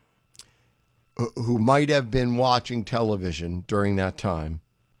who might have been watching television during that time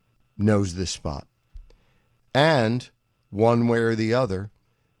knows this spot. And one way or the other,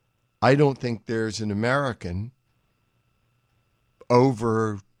 I don't think there's an American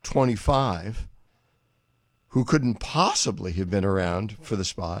over 25 who couldn't possibly have been around for the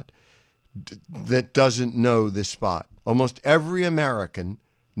spot that doesn't know this spot. Almost every American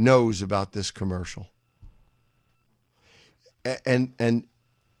knows about this commercial. And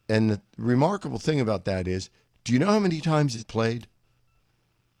the remarkable thing about that is, do you know how many times it's played?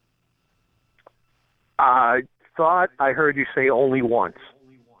 I thought I heard you say only once.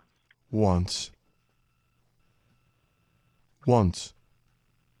 Once.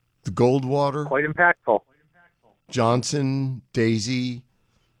 The Goldwater, Quite impactful. Johnson, Daisy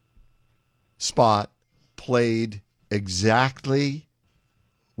spot played exactly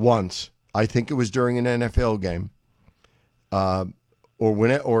once. I think it was during an NFL game,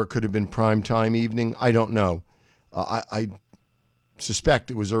 or it could have been primetime evening. I don't know. I suspect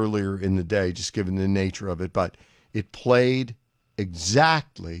it was earlier in the day, just given the nature of it. But it played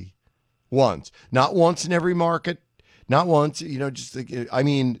exactly once. Not once in every market. Not once. It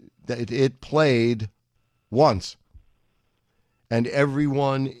played once. And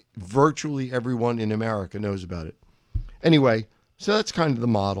virtually everyone in America knows about it. Anyway, so that's kind of the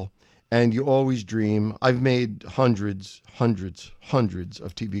model. And you always dream. I've made hundreds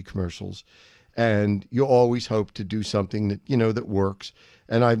of TV commercials. And you always hope to do something that, that works.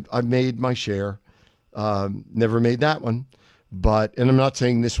 And I've made my share. Never made that one. And I'm not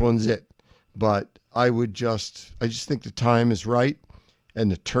saying this one's it. But I just think the time is right. And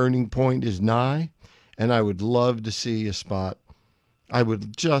the turning point is nigh. And I would love to see a spot. I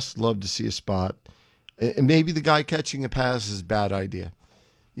would just love to see a spot. And maybe the guy catching a pass is a bad idea,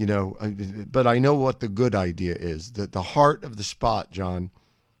 but I know what the good idea is. That the heart of the spot, John,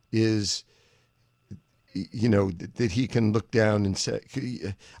 is, that he can look down and say,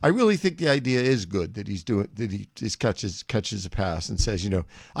 I really think the idea is good that he just catches a pass and says,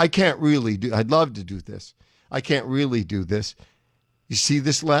 I can't really I'd love to do this. I can't really do this. You see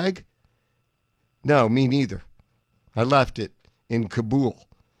this leg? No, me neither. I left it in Kabul.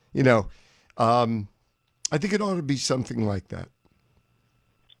 I think it ought to be something like that.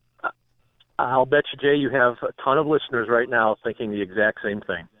 I'll bet you, Jay, you have a ton of listeners right now thinking the exact same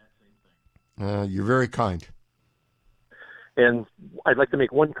thing. You're very kind. And I'd like to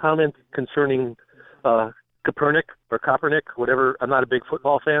make one comment concerning Kaepernick, whatever. I'm not a big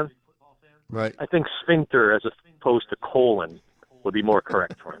football fan. Right. I think sphincter as opposed to colon would be more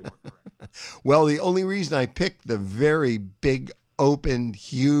correct for him. Well, the only reason I picked the very big, open,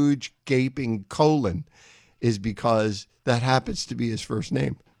 huge, gaping colon is because that happens to be his first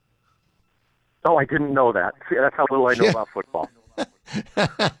name. Oh, I didn't know that. See, that's how little I know about football.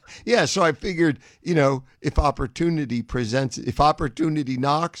 Yeah, so I figured, if opportunity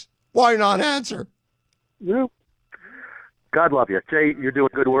knocks, why not answer? God love you. Jay, you're doing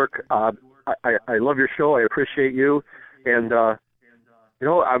good work. I love your show. I appreciate you. And,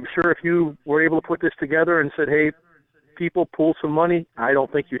 I'm sure if you were able to put this together and said, hey, people, pool some money, I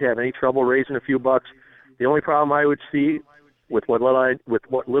don't think you'd have any trouble raising a few bucks. The only problem I would see with what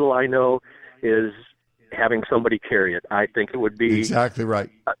little I know is having somebody carry it. I think it would be exactly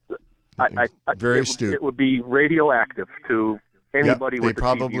right. Very astute. It would be radioactive to anybody with a TV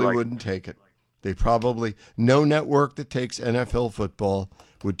license. They probably wouldn't take it. No network that takes NFL football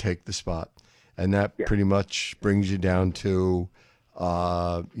would take the spot. And that pretty much brings you down to,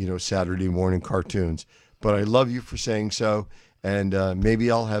 Saturday morning cartoons. But I love you for saying so. And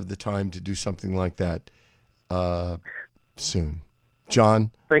maybe I'll have the time to do something like that soon. John,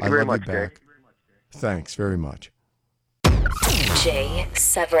 thank you very much, Jay. Thanks very much. Jay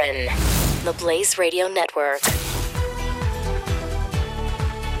Severin, the Blaze Radio Network.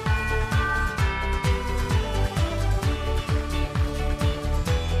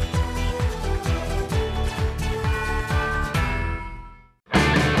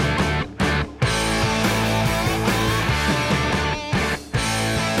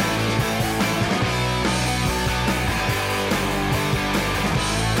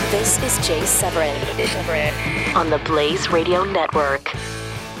 This is Jay Severin on the Blaze Radio Network.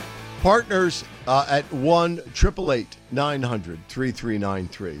 Partners at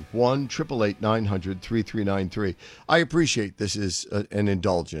 1-888-900-3393. 1-888-900-3393. I appreciate this is an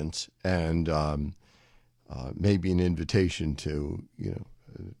indulgence and maybe an invitation to,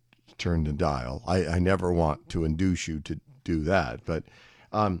 turn the dial. I never want to induce you to do that. But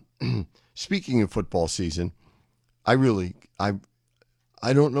speaking of football season, I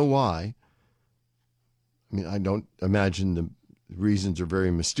don't know why. I mean, I don't imagine the reasons are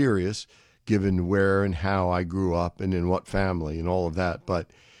very mysterious, given where and how I grew up and in what family and all of that.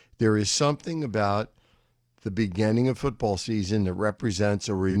 But there is something about the beginning of football season that represents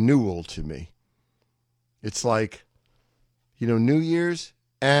a renewal to me. It's like, New Year's,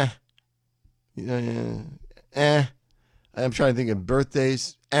 I'm trying to think of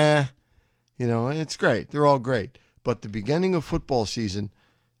birthdays, it's great. They're all great. But the beginning of football season,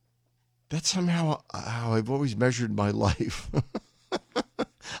 that's somehow how I've always measured my life.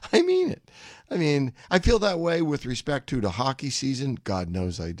 I mean it. I mean, I feel that way with respect to the hockey season. God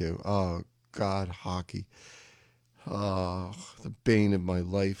knows I do. Oh, God, hockey. Oh, the bane of my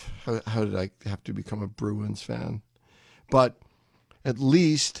life. How did I have to become a Bruins fan? But at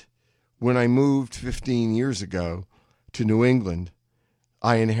least when I moved 15 years ago to New England,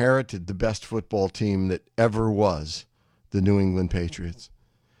 I inherited the best football team that ever was, the New England Patriots.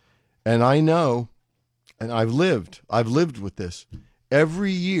 And I know, and I've lived with this.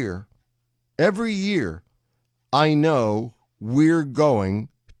 Every year, I know we're going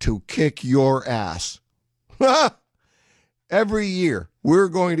to kick your ass. Every year, we're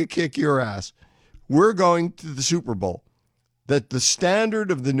going to kick your ass. We're going to the Super Bowl. That the standard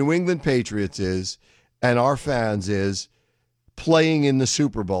of the New England Patriots is, and our fans is, playing in the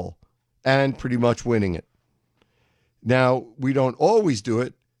Super Bowl and pretty much winning it. Now, we don't always do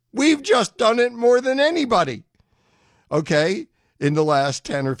it. We've just done it more than anybody, okay, in the last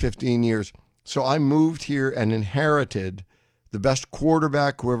 10 or 15 years. So I moved here and inherited the best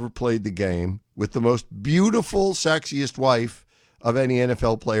quarterback who ever played the game with the most beautiful, sexiest wife of any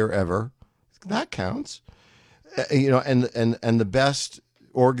NFL player ever. That counts. And the best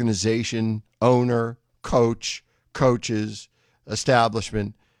organization, owner, coaches,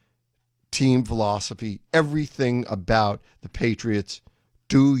 establishment, team philosophy, everything about the Patriots.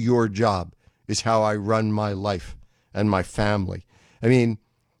 Do your job is how I run my life and my family. I mean,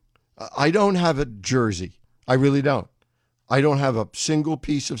 I don't have a jersey. I really don't. I don't have a single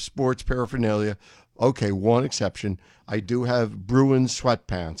piece of sports paraphernalia. Okay, one exception. I do have Bruins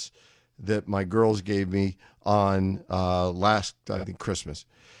sweatpants that my girls gave me on last, I think, Christmas.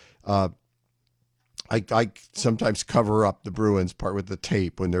 I sometimes cover up the Bruins part with the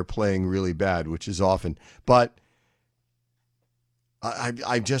tape when they're playing really bad, which is often. But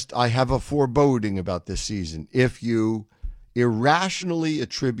I have a foreboding about this season. If you irrationally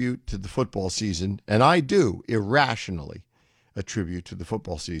attribute to the football season, and I do irrationally attribute to the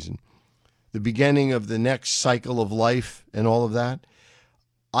football season, the beginning of the next cycle of life and all of that,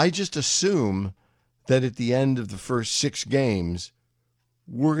 I just assume that at the end of the first 6 games,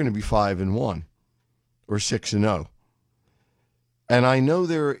 we're going to be 5-1 or 6-0. And I know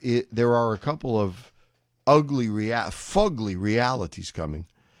there are a couple of fugly realities coming.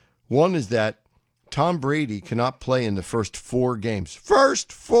 One is that Tom Brady cannot play in the first 4 games.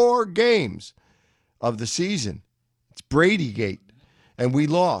 First 4 games of the season. It's Bradygate. And we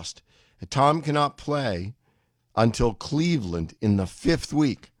lost. And Tom cannot play until Cleveland in the 5th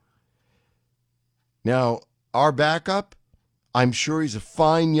week. Now, our backup, I'm sure he's a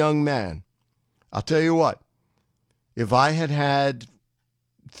fine young man. I'll tell you what, if I had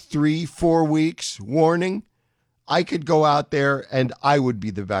 3-4 weeks warning, I could go out there and I would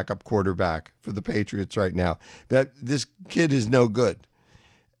be the backup quarterback for the Patriots right now. That this kid is no good.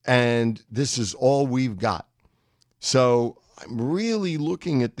 And this is all we've got. So I'm really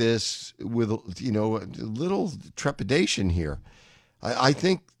looking at this with, a little trepidation here. I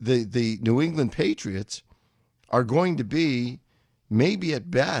think the New England Patriots are going to be, maybe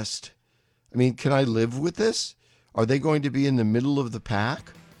at best, I mean, can I live with this? Are they going to be in the middle of the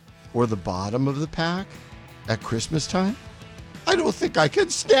pack or the bottom of the pack at Christmas time? I don't think I can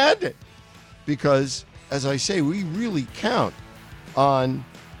stand it because, as I say, we really count on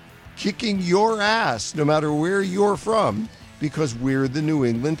kicking your ass no matter where you're from because we're the New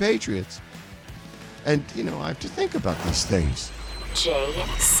England Patriots. And, I have to think about these things. Jay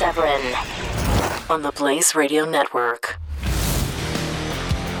Severin on the Blaze Radio Network.